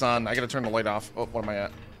stupid light's on. I gotta turn the light off. Oh, what am I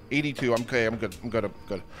at? 82. I'm okay. I'm good. I'm good. I'm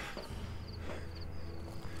good.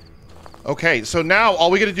 Okay, so now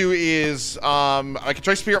all we gotta do is I can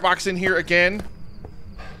try spirit box in here again.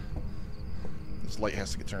 This light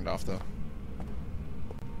has to get turned off though.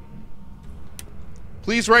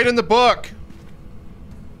 Please write in the book.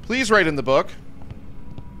 Please write in the book.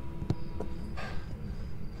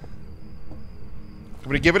 I'm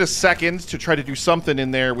gonna give it a second to try to do something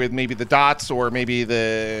in there with maybe the dots or maybe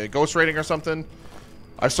the ghost writing or something.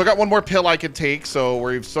 I've still got one more pill I can take, so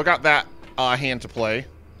we've still got that hand to play.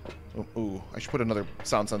 Ooh, I should put another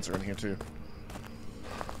sound sensor in here too.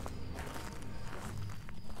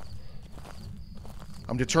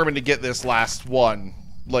 I'm determined to get this last one,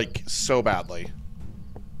 like, so badly.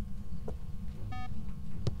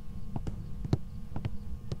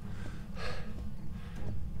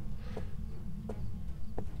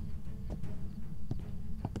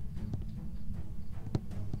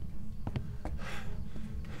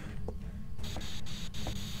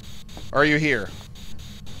 Are you here?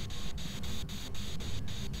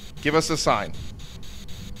 Give us a sign.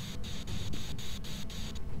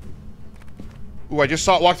 Ooh, I just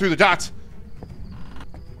saw it walk through the dots.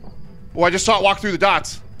 Oh, I just saw it walk through the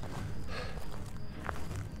dots.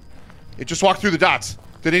 It just walked through the dots.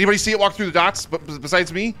 Did anybody see it walk through the dots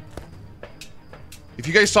besides me? If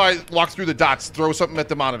you guys saw it walk through the dots, throw something at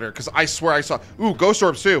the monitor, because I swear I saw... Ooh, ghost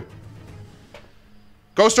orbs, too.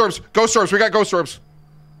 Ghost orbs. Ghost orbs. We got ghost orbs.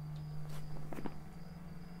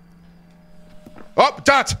 Oh,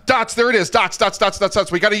 dots. Dots. There it is. Dots, dots, dots, dots,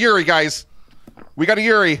 dots. We got a Yuri, guys. We got a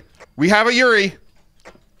Yuri. We have a Yuri.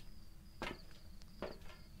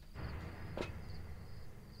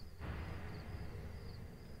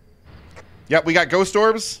 Yep, we got ghost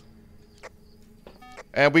orbs.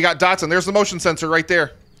 And we got dots, and there's the motion sensor right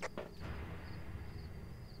there.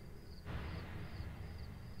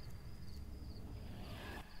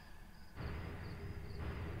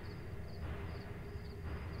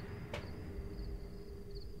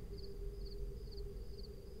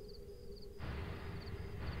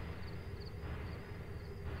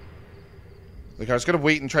 Like, I was gonna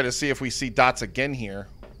wait and try to see if we see dots again here.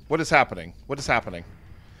 What is happening? What is happening?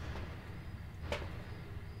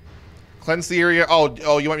 Cleanse the area.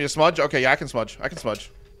 Oh, you want me to smudge? Okay, yeah, I can smudge. I can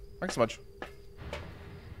smudge. I can smudge.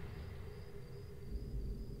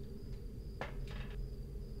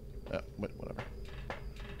 Whatever.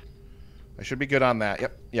 I should be good on that.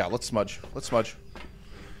 Yep. Yeah, let's smudge. Let's smudge.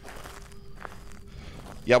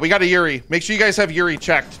 Yeah, we got a Yuri. Make sure you guys have Yuri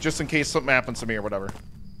checked, just in case something happens to me or whatever.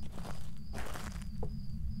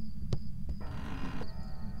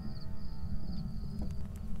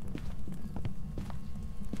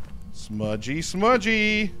 Smudgy,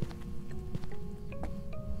 smudgy.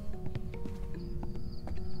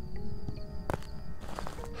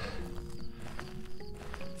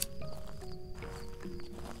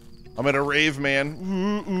 I'm at a rave, man.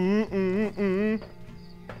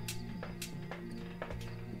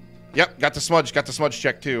 Yep, got the smudge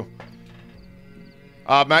check too.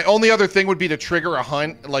 My only other thing would be to trigger a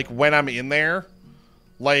hunt, like when I'm in there.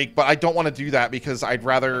 Like, but I don't want to do that because I'd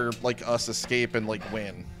rather like us escape and like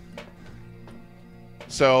win.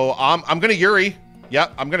 So I'm gonna Yuri.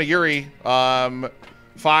 Yep, I'm gonna Yuri. 5,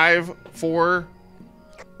 4.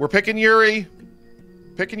 We're picking Yuri.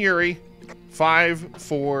 Picking Yuri. 5,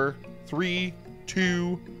 4, 3,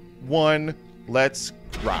 2, 1. Let's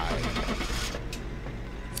ride.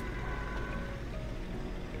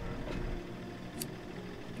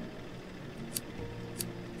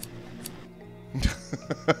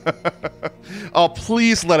 Oh,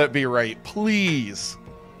 please let it be right. Please.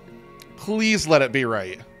 Please let it be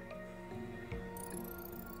right.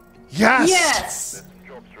 Yes! Yes!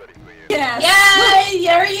 Job's ready for you. Yes! Yay!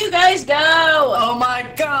 There you guys go! Oh my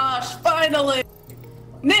gosh, finally!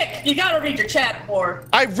 Nick, you gotta read your chat more.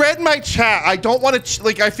 I read my chat. I don't want to,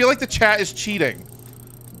 like, I feel like the chat is cheating.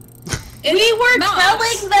 We were not.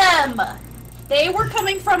 telling them! They were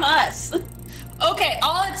coming from us. Okay,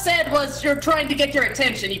 all it said was you're trying to get your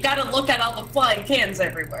attention. You gotta look at all the flying cans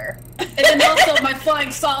everywhere. And then also my flying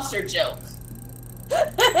saucer joke.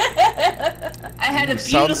 I had a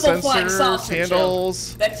beautiful flying saucer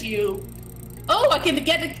candles. joke that you... Oh, I can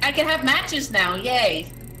have matches now, yay.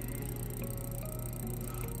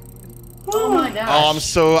 Oh my gosh. Oh,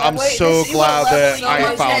 I'm so glad that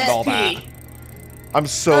I found all that. I'm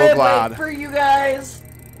so glad. For you guys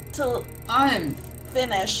to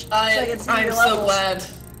finish. I'm so glad.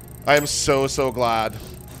 I am so glad.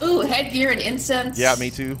 Ooh, headgear and incense. Yeah, me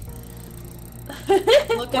too.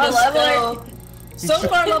 Look at us go. So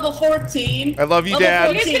far, level 14. I love you,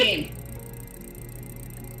 level Dad. 14.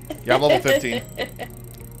 Yeah, I'm level 15.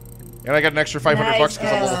 And I got an extra 500 bucks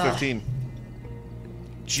because I'm level 15.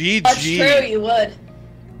 GG. That's true, you would.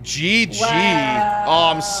 GG. Wow.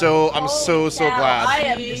 Oh, I'm so glad.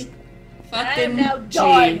 I am now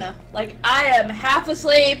done. Like, I am half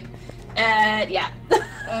asleep, and yeah.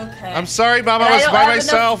 Okay. I'm sorry, Mom. I was by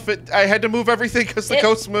myself. I had to move everything because the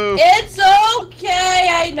ghosts moved. It's okay.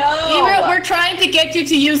 I know. We're trying to get you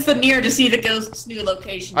to use the mirror to see the ghost's new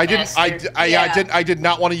location. I did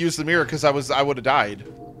not want to use the mirror because I would have died.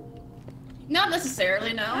 Not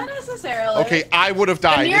necessarily, no. Not necessarily. Okay, I would have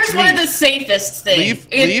died. The mirror's one of the safest things.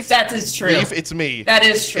 Leaf. That is true. Leaf, it's me. That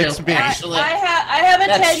is true. It's me. Actually, I have a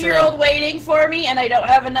 10-year-old waiting for me, and I don't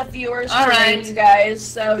have enough viewers to read you guys.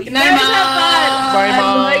 So you guys have fun. Bye,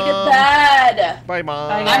 Mom. I'm going to bed. Bye, Mom.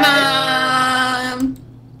 Bye, Bye, Mom.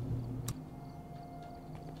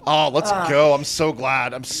 Oh, let's go. I'm so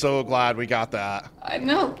glad. I'm so glad we got that. I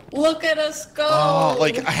know. Look at us go. Oh,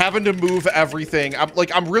 like having to move everything.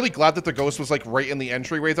 I'm really glad that the ghost was like right in the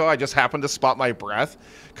entryway though. I just happened to spot my breath.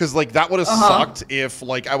 Cause like that would have sucked if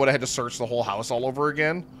like I would have had to search the whole house all over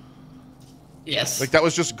again. Yes. Like that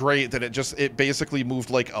was just great that it basically moved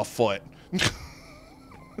like a foot.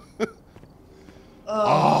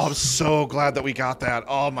 Oh, I'm so glad that we got that.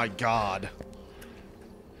 Oh my god.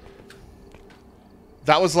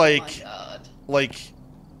 That was like,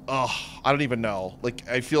 oh, I don't even know. Like,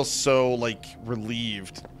 I feel so, like,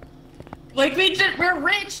 relieved. Like, we're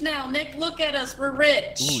rich now, Nick. Look at us. We're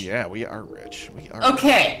rich. Ooh, yeah, we are rich. We are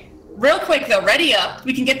Okay. Real quick, though. Ready up.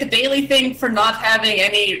 We can get the daily thing for not having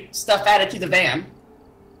any stuff added to the van.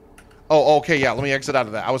 Oh, okay, yeah. Let me exit out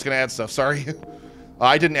of that. I was going to add stuff. Sorry.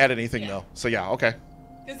 I didn't add anything, though. So, yeah, okay.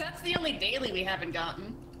 Because that's the only daily we haven't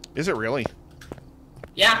gotten. Is it really?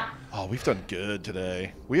 Yeah. Oh, we've done good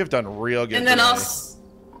today. We have done real good And then today.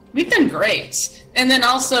 we've done great. And then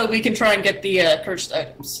also we can try and get the cursed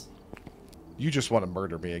items. You just want to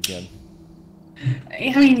murder me again.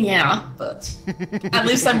 I mean, yeah, but at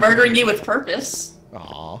least I'm murdering you with purpose.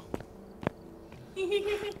 Aw.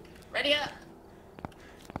 Ready up.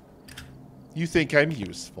 You think I'm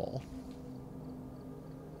useful.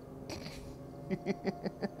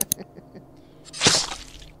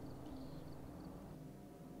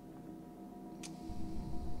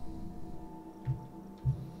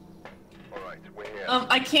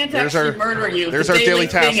 I can't actually murder you. There's the our daily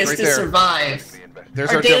thing task is right to there. survive.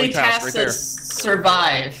 There's our our daily task right there. is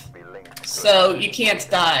survive. So you can't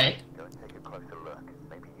die.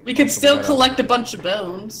 We can still collect a bunch of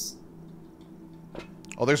bones.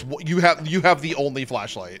 Oh, you have the only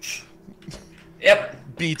flashlight. Yep.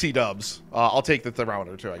 BT dubs. I'll take the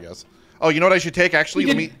thermometer too, I guess. Oh, you know what I should take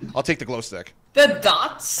actually? I'll take the glow stick. The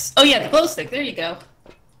dots? Oh yeah, the glow stick. There you go.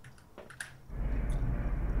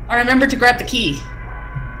 I remember to grab the key.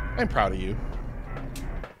 I'm proud of you.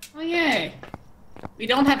 Oh yay. We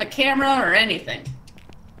don't have a camera or anything.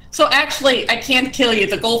 So actually, I can't kill you.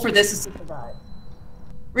 The goal for this is to survive.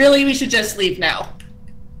 Really, we should just leave now.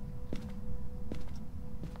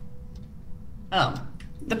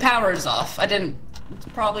 The power's off. It's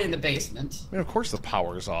probably in the basement. I mean, of course the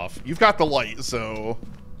power's off. You've got the light, so...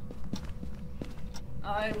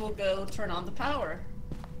 I will go turn on the power.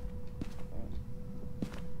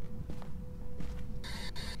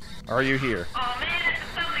 Are you here? Oh man, it's a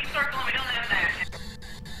summoning circle and we don't have that.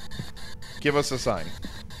 Give us a sign.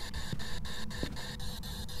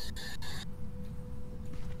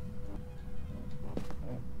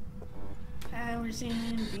 Powers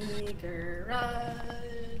in the garage.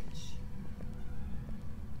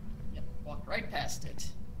 Yep, walked right past it.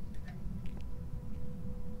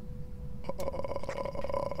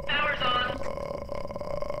 Power's on.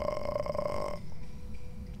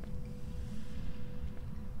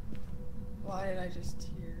 Why did I just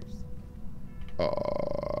hear something?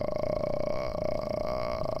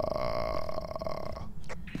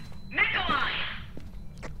 Nikolai!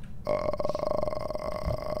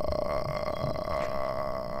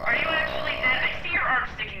 Are you actually dead? I see your arm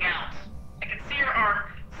sticking out. I can see your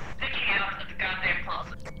arm sticking out of the goddamn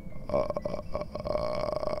closet.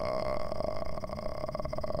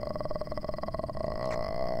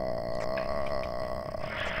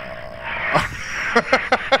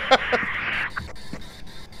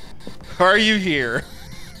 Are you here?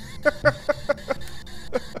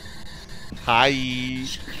 Hi.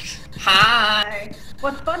 Hi.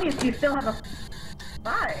 What's funny is you still have a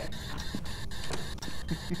bye.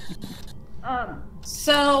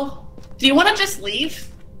 So, do you want to just leave?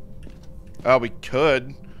 We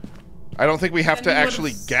could. I don't think we have Then to you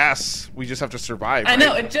actually guess. We just have to survive. I right?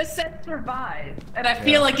 know, it just said survive. And I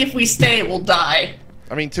feel like if we stay, we'll die.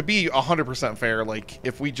 I mean, to be 100% fair, like,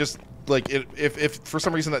 if we just, like, if for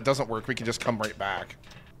some reason that doesn't work, we can just come right back.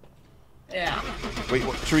 Yeah. Wait,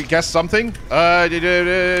 should we guess something? Oh,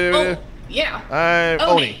 yeah.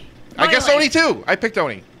 Oni. I guess Oni too. I picked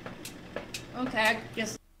Oni. Okay, I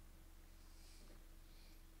guess.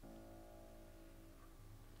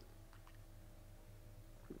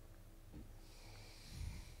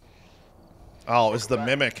 Oh, it was the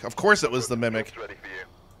mimic. Of course it was the mimic.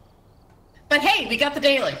 But hey, we got the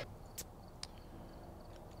daily.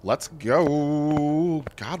 Let's go.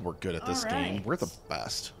 God, we're good at this All right. game. We're the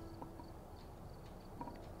best.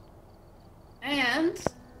 And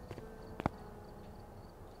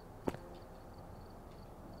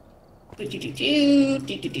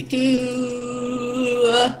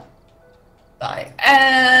by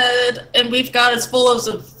Ed, and we've got as full as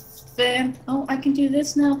a van. Oh, I can do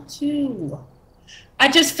this now too.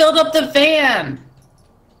 I just filled up the van.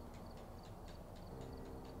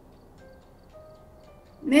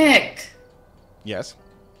 Nick, Yes.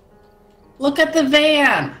 look at the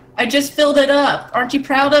van. I just filled it up. Aren't you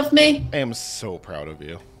proud of me? I am so proud of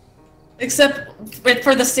you. Except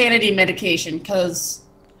for the sanity medication, because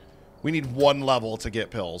We need 1 level to get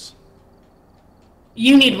pills.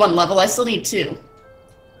 you need 1 level. I still need 2.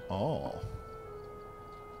 Oh.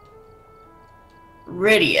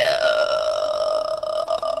 Radio.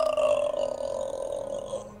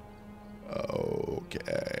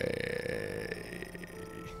 Okay.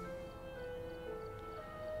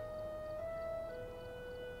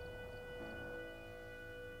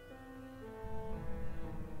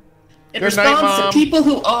 It Good night, responds Mom. to people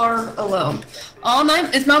who are alone. All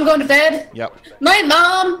night. Is Mom going to bed? Yep. Night,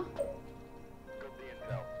 Mom. Got the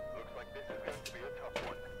intel. Looks like this is going to be a tough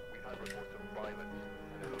one. We had reports of violence,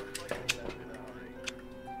 and it looks like we left in a hurry.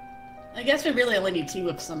 I guess we really only need 2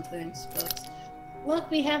 of some things, but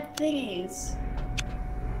look, we have thingies.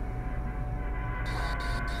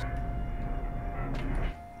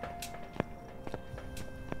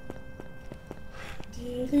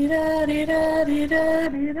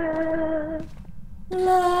 Dee-dee-da-dee-da-dee-da-dee-da.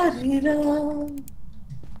 La-dee-da.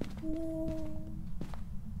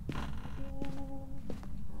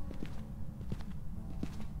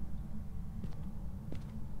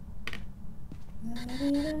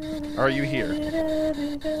 Are you here?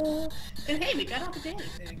 And hey, we got all the daily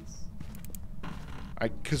things.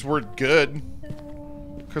 Because we're good.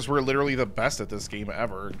 Because we're literally the best at this game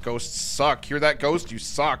ever. Ghosts suck. Hear that, ghost? You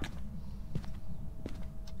suck.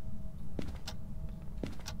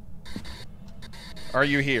 Are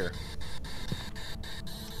you here?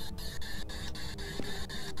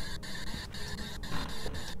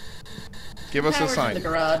 Give us a Power's in sign. the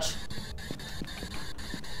garage.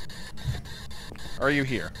 Are you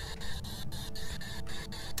here?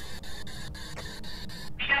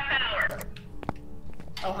 We got power.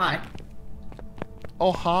 Oh, hi.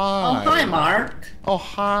 Oh, hi. Oh, hi, Mark. Oh,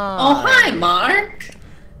 hi. Oh, hi, Mark.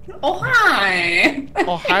 Oh, hi.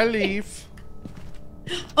 Oh, hi, Leaf.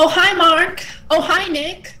 Oh, hi, Mark. Oh, hi,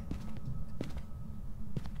 Nick.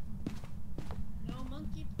 No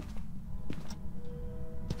monkey.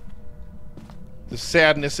 The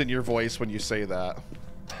sadness in your voice when you say that.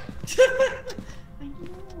 I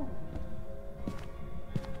know.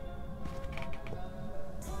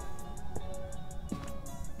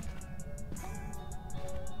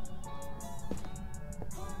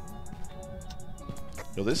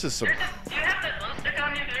 Yo, this is some... Do you have that glow stick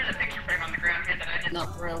on you? There's a picture frame on the ground here that I did not.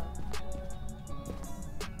 Not throw.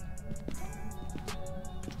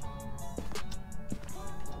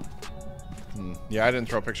 Yeah, I didn't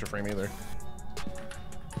throw a picture frame either.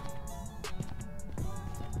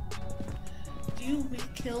 Do we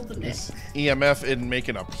kill the Nick? This EMF isn't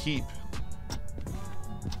making a peep.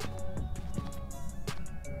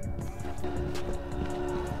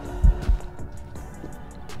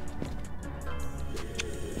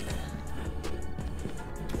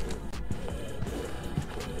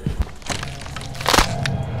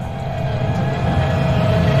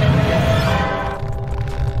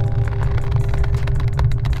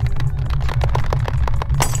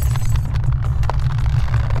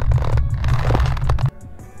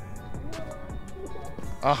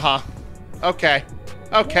 Uh-huh. Okay.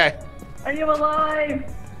 Okay. Are you alive?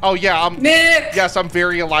 Oh, yeah, I'm... Nick! Yes, I'm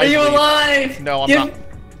very alive. Are you Leaf. alive? No, I'm Give- not.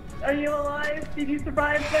 Are you alive? Did you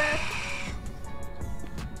survive that?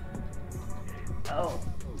 Oh.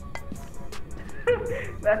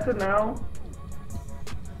 That's a no.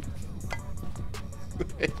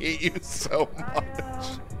 I hate you so I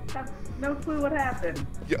much. have no clue what happened.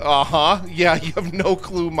 Uh-huh. Yeah, you have no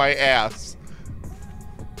clue, my ass.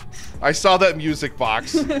 I saw that music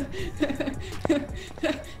box.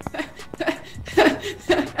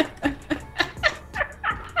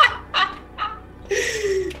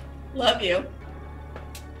 Love you.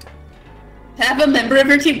 Have a member of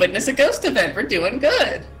your team witness a ghost event. We're doing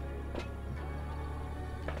good.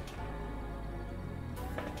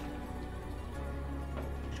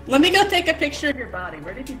 Let me go take a picture of your body.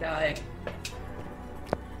 Where did you die?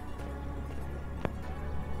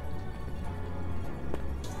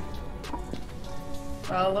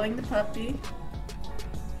 Following the puppy.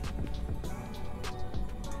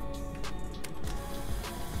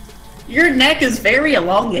 Your neck is very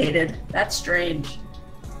elongated. That's strange.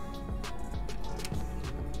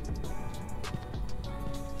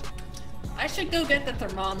 I should go get the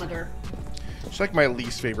thermometer. She's like my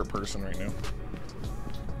least favorite person right now.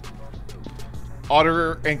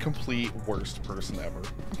 Utter and complete worst person ever.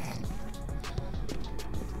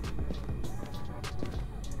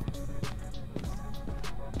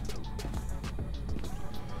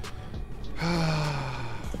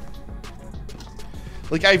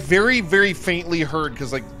 Like, I very, very faintly heard,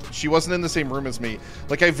 because, like, she wasn't in the same room as me.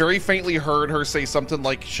 Like, I very faintly heard her say something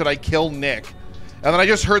like, should I kill Nick? And then I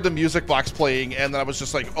just heard the music box playing, and then I was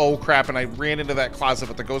just like, oh, crap, and I ran into that closet,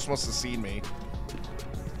 but the ghost must have seen me.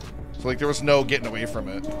 So, like, there was no getting away from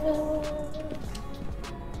it.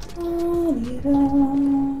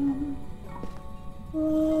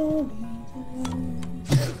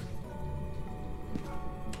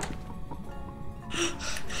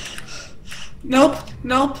 Nope,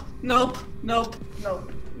 nope, nope, nope,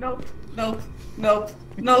 nope, nope, nope, nope,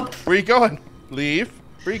 nope. Where you going? Leave.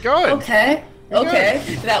 Where you going? Okay, Where you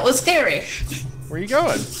okay, that was scary. Where you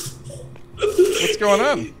going? What's going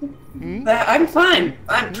on? Hmm? I'm fine.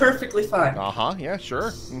 I'm perfectly fine. Uh-huh, yeah,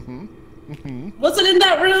 sure. Mm-hmm. Mm-hmm. Was it in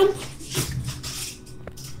that room?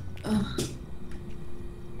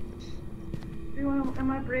 Am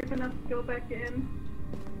I brave enough to go back in?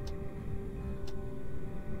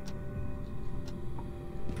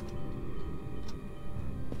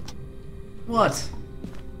 What?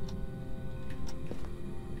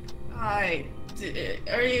 Are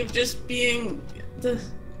you just being the...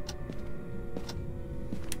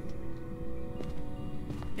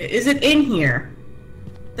 Is it in here?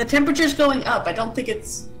 The temperature's going up. I don't think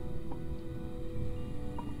it's...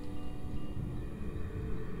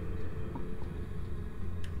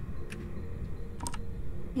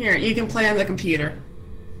 Here, you can play on the computer.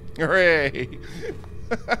 Hooray!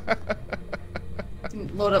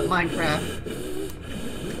 Load up Minecraft.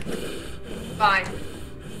 Bye.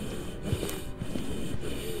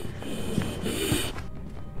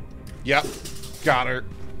 Yep, got her.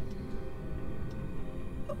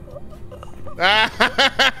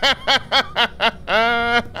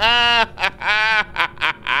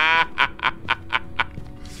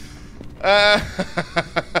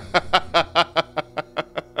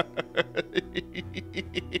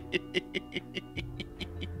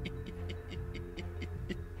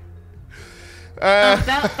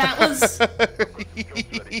 That was...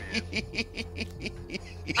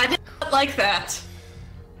 I did not like that.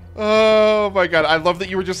 Oh my god, I love that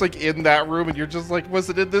you were just like in that room and you're just like, was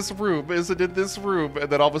it in this room? Is it in this room? And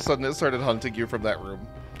then all of a sudden it started hunting you from that room.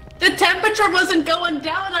 The temperature wasn't going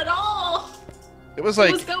down at all. It was like,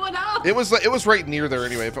 It was going up. it was right near there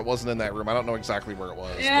anyway if it wasn't in that room. I don't know exactly where it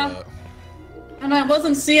was. Yeah. And I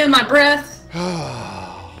wasn't seeing my breath.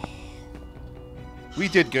 But... we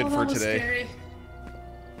did good for That was today. scary.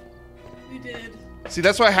 We did. See,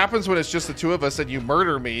 that's what happens when it's just the two of us and you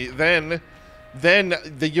murder me. Then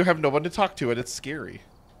you have no one to talk to and it's scary.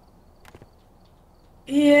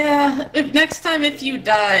 Yeah, next time if you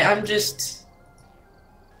die, I'm just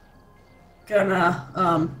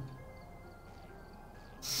gonna,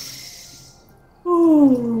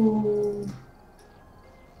 ooh.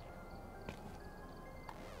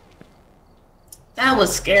 That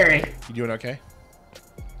was scary. You doing okay?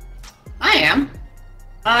 I am.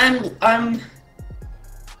 I'm,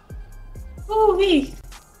 ooh-wee.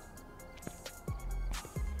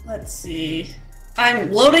 Let's see.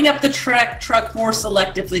 I'm loading up the truck more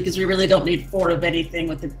selectively because we really don't need 4 of anything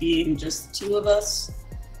with it being just 2 of us.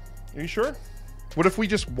 Are you sure? What if we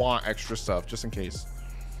just want extra stuff just in case?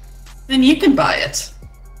 Then you can buy it.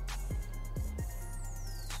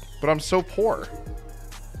 But I'm so poor.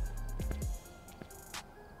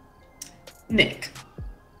 Nick.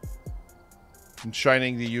 I'm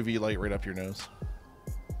shining the UV light right up your nose.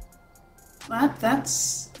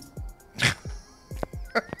 That's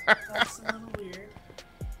that's a little weird.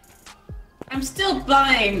 I'm still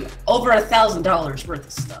buying over $1,000 worth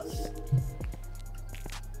of stuff.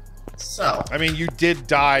 So. I mean, you did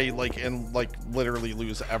die, like, and, like, literally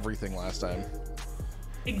lose everything last time.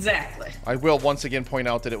 Exactly. I will once again point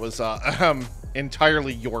out that it was,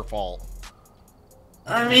 entirely your fault.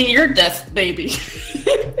 I mean, you're death, baby.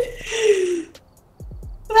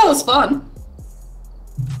 That was fun.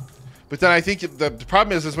 But then I think the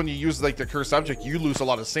problem is when you use, like, the cursed object, you lose a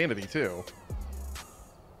lot of sanity, too.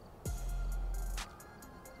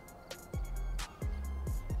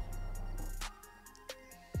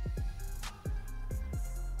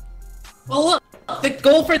 Well, look, the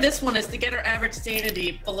goal for this one is to get our average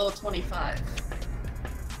sanity below 25.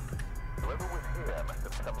 Whoever was here must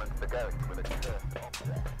have summoned the ghost with a cursed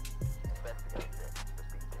object. Investigate it, but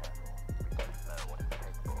be careful. We don't know what it's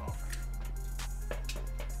capable of.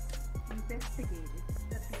 Investigate it,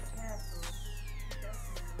 but be careful.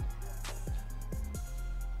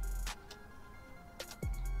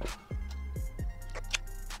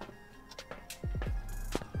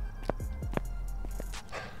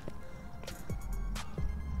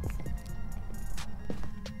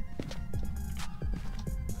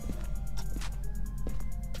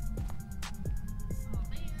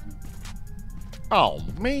 Oh,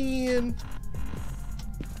 man.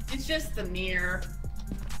 It's just the mirror.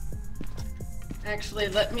 Actually,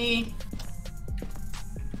 let me...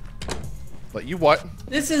 But you what?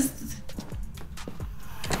 This is...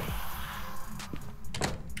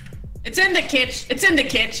 It's in the kitchen. It's in the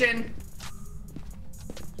kitchen.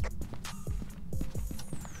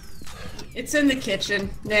 It's in the kitchen,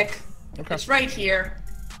 Nick. Okay. It's right here.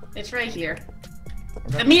 It's right here.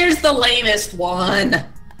 Okay. The mirror's the lamest one.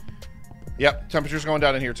 Yep, temperature's going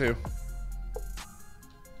down in here too.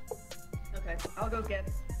 Okay, I'll go get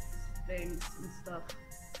things and stuff.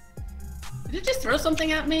 Did it just throw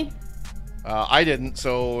something at me? I didn't,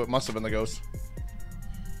 so it must have been the ghost.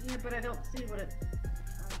 Yeah, but I don't see what it...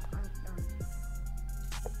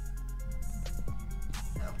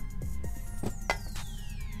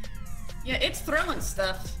 Yeah, it's throwing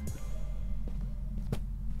stuff.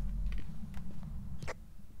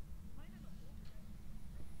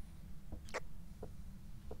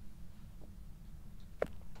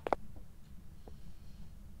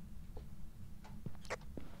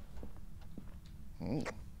 Oh.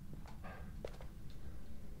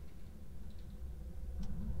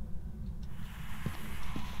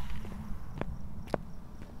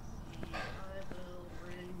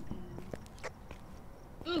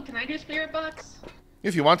 Ooh, can I do spirit box?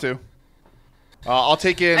 If you want to. I'll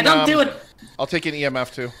take in... I don't do it. I'll take in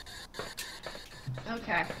EMF too.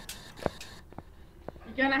 Okay.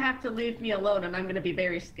 You're gonna have to leave me alone and I'm gonna be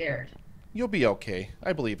very scared. You'll be okay.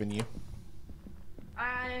 I believe in you.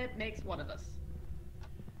 It makes one of us.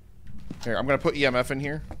 Here, I'm gonna put EMF in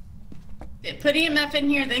here. Yeah, put EMF in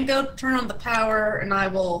here, then go turn on the power and I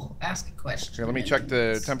will ask a question. Here, let me check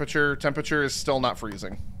the temperature. Temperature is still not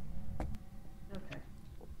freezing.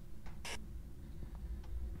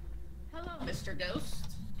 Mr. Ghost,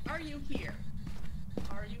 are you here?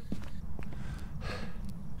 Are you?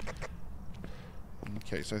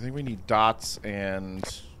 Okay, so I think we need dots and...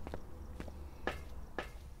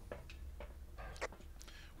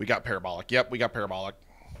 We got parabolic. Yep, we got parabolic.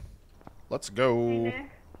 Let's go. Hey, Nick.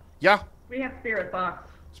 Yeah. We have spirit box.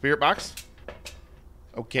 Spirit box?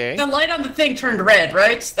 Okay. The light on the thing turned red,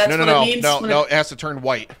 right? That's no, what it means? No, it has to turn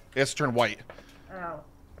white. It has to turn white. Oh.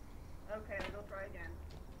 Okay, I'll try again.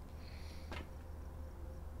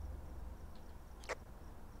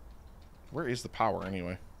 Where is the power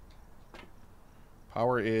anyway?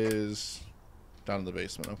 Power is down in the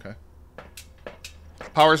basement. Okay.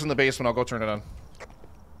 Power's in the basement. I'll go turn it on.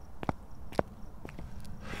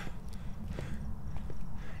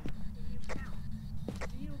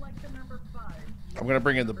 Do you like the number 5? I'm gonna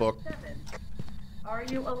bring in the book. 7. Are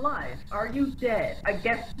you alive? Are you dead? I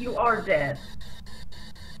guess you are dead.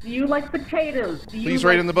 Do you like potatoes? Do you Please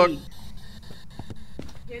write in the book. meat?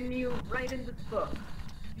 Can you write in this book?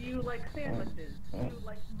 Do you like sandwiches? Do you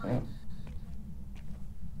like money?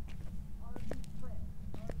 Are you French?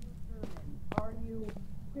 Are you German? Are you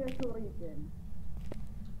Puerto Rican?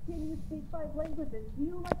 Can you speak 5 languages? Do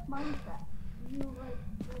you like Minecraft? Do you like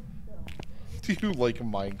redstone? Do you like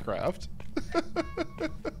Minecraft?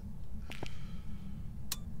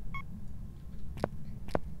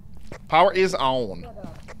 Power is on. Shut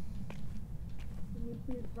up. Can you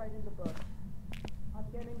please write in the book? I'm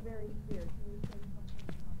getting very scared. Can you say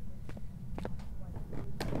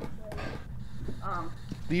something?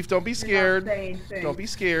 Leaf, don't be You're not scared. saying things. Don't be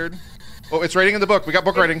scared. Oh, it's writing in the book. We got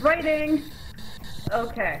book writing. It's writing.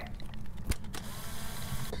 Okay.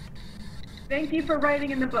 Thank you for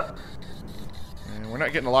writing in the book. And we're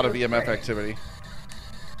not getting a lot of Book EMF writing. activity.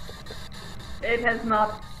 It has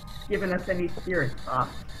not given us any spirit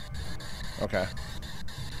thoughts. Okay.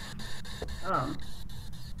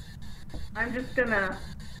 I'm just gonna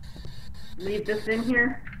leave this in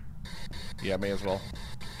here. Yeah, may as well.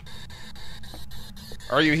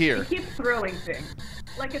 Are you here? It keeps throwing things.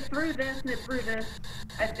 Like it threw this and it threw this.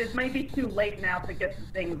 It might be too late now to get the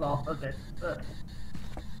things off of it. But...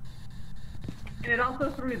 And it also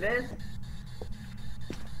threw this.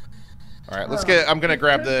 All right, let's get. I'm gonna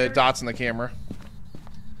grab the dots in the camera.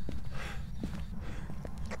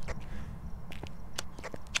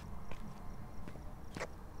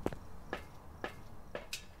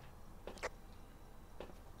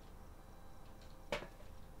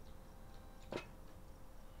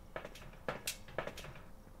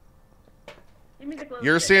 Give me the glow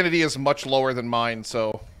Your stick. sanity is much lower than mine,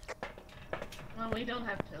 so. Well, we don't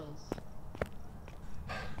have pills.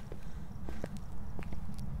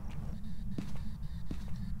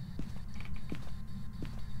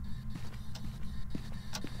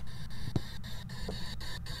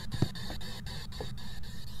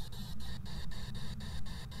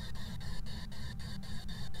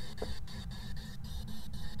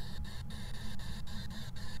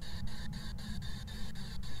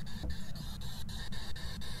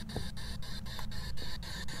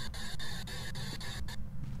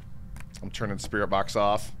 I'm turning spirit box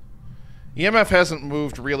off. EMF hasn't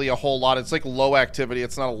moved really a whole lot. It's like low activity.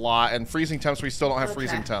 It's not a lot. And freezing temps, we still don't have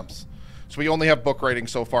freezing temps. So we only have book writing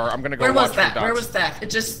so far. I'm going to go watch for dots. Where was that? It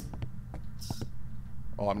just...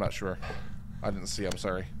 Oh, I'm not sure. I didn't see. I'm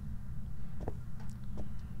sorry.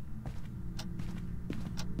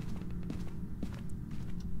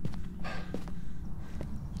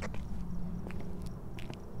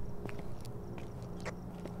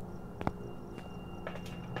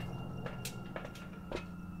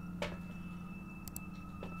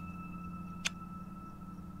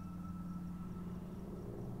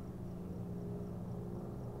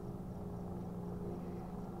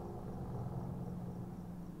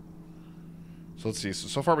 So let's see.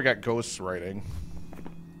 So far we got ghosts writing.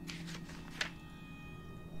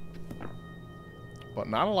 But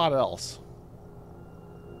not a lot else.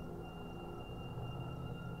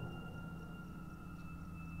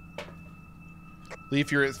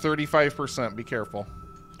 Leaf, you're at 35%. Be careful.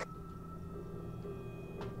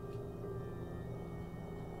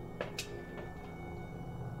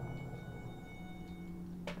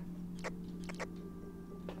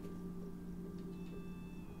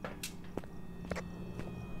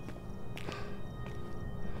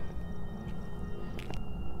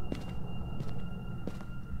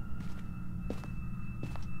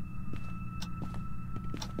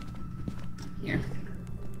 Here.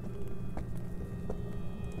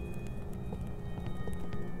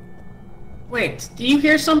 Wait, do you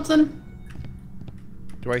hear something?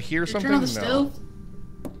 Do I hear Did you something? turn on the No. stove?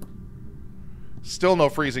 Still no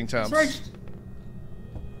freezing temps. Sorry.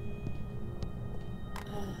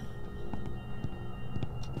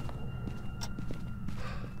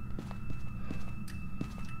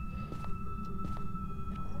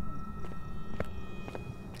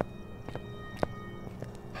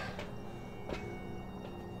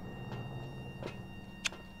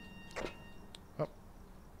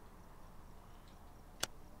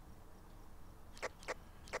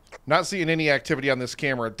 Not seeing any activity on this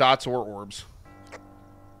camera, dots or orbs.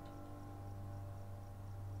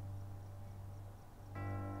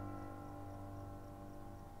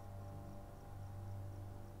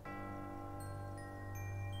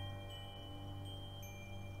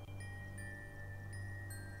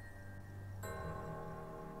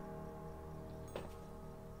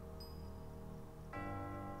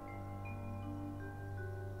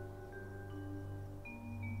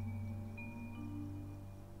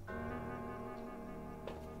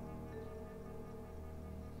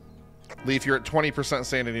 Leaf, you're at 20%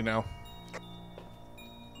 sanity now.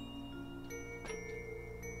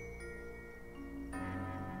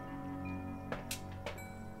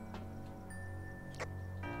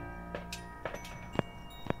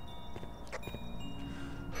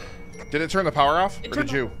 Did it turn the power off? Or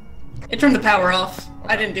did you? It turned the power off.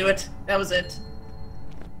 I didn't do it. That was it.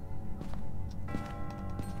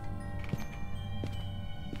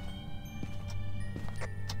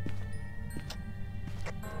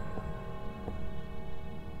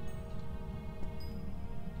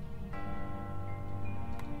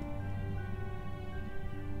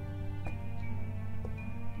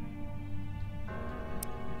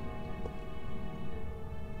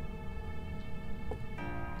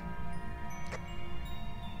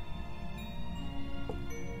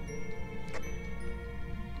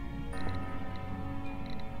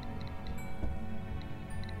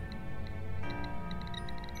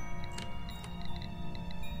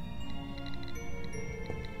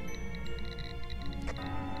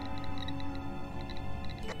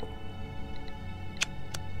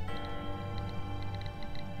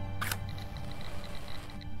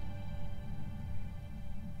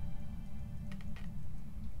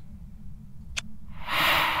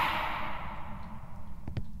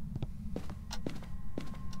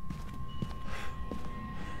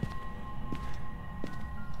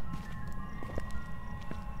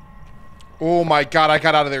 Oh my god, I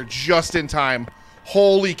got out of there just in time.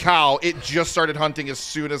 Holy cow, it just started hunting as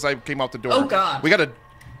soon as I came out the door. Oh god. We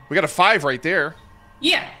got a 5 right there.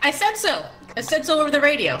 Yeah, I said so. I said so over the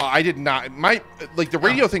radio. I did not. The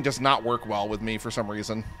radio thing does not work well with me for some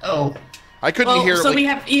reason. Oh. I couldn't hear. So we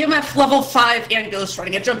have EMF level 5 and ghost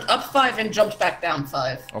running. It jumped up 5 and jumped back down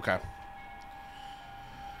 5. Okay.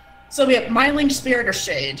 So we have Myling, Spirit, or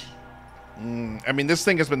Shade. I mean, this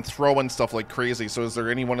thing has been throwing stuff like crazy, so is there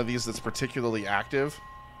any one of these that's particularly active?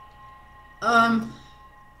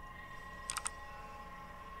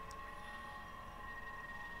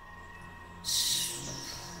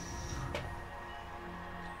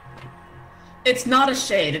 It's not a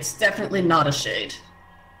Shade. It's definitely not a Shade.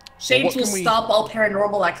 Shades will stop all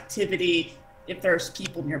paranormal activity if there's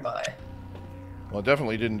people nearby. Well, it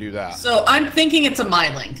definitely didn't do that. So I'm thinking it's a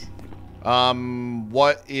myling.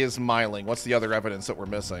 What is myling? What's the other evidence that we're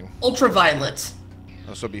missing? Ultraviolet.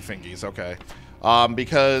 Oh, so it'd be fingies, okay.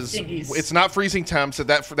 Because Fingies. it's not freezing temps, so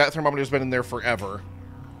that thermometer's been in there forever.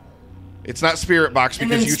 It's not spirit box And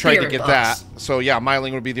because then you tried to spirit get box. that. So yeah,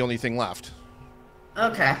 myling would be the only thing left.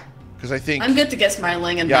 Okay. Because I think I'm good to guess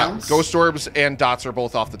myling and yeah, bounce. ghost orbs and dots are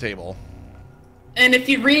both off the table. And if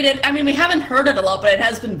you read it, I mean, we haven't heard it a lot, but it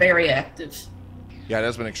has been very active. Yeah, it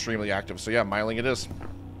has been extremely active. So yeah, myling it is.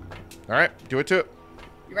 All right, do it to it.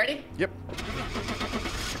 You ready? Yep.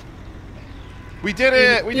 We did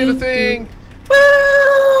it! We did a thing!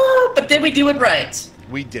 Woo! But did we do it right?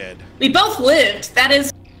 We did. We both lived. That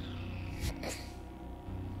is.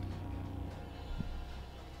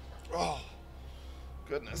 Oh,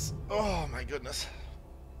 goodness. Oh, my goodness.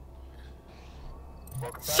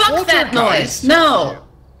 Fuck that noise! No!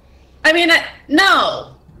 I mean,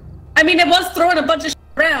 no! I mean, it was throwing a bunch of shit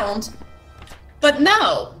around, but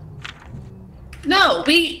no! No,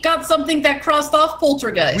 we got something that crossed off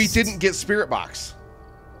poltergeist. We didn't get spirit box.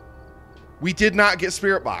 We did not get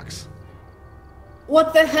spirit box.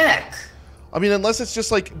 What the heck? I mean, unless it's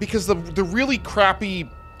just like because the really crappy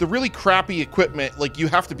equipment, like you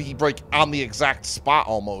have to be like on the exact spot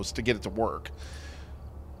almost to get it to work.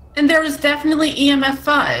 And there was definitely EMF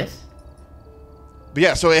 5. But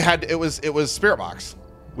yeah, so it was spirit box.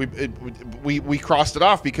 We crossed it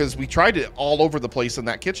off because we tried it all over the place in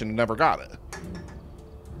that kitchen and never got it.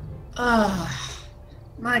 Oh,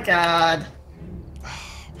 my God.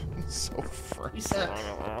 So freaking. You suck.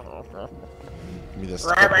 Give me this.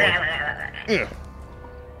 Yeah.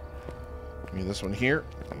 Give me this one here.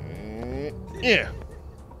 Yeah.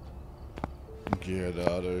 Get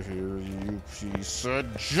out of here, you piece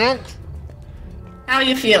of junk. How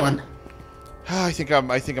you feeling? I think I'm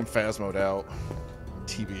phasmoed out.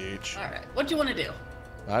 TBH. All right. What do you want to do?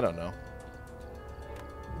 I don't know.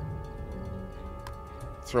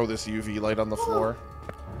 Throw this UV light on the floor.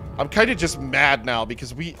 I'm kind of just mad now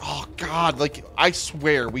because oh god, like I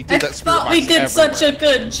swear we did that spirit box we did everywhere. such a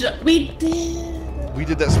good job. We did. We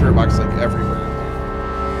did that spirit box like everywhere.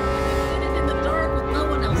 We did it in the dark with no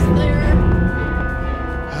one else there.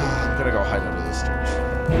 I'm gonna go hide under the stairs.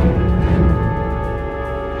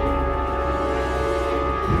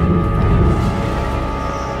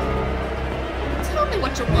 Tell me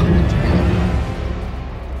what you want.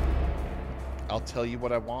 I'll tell you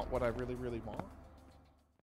what I want, what I really, really want.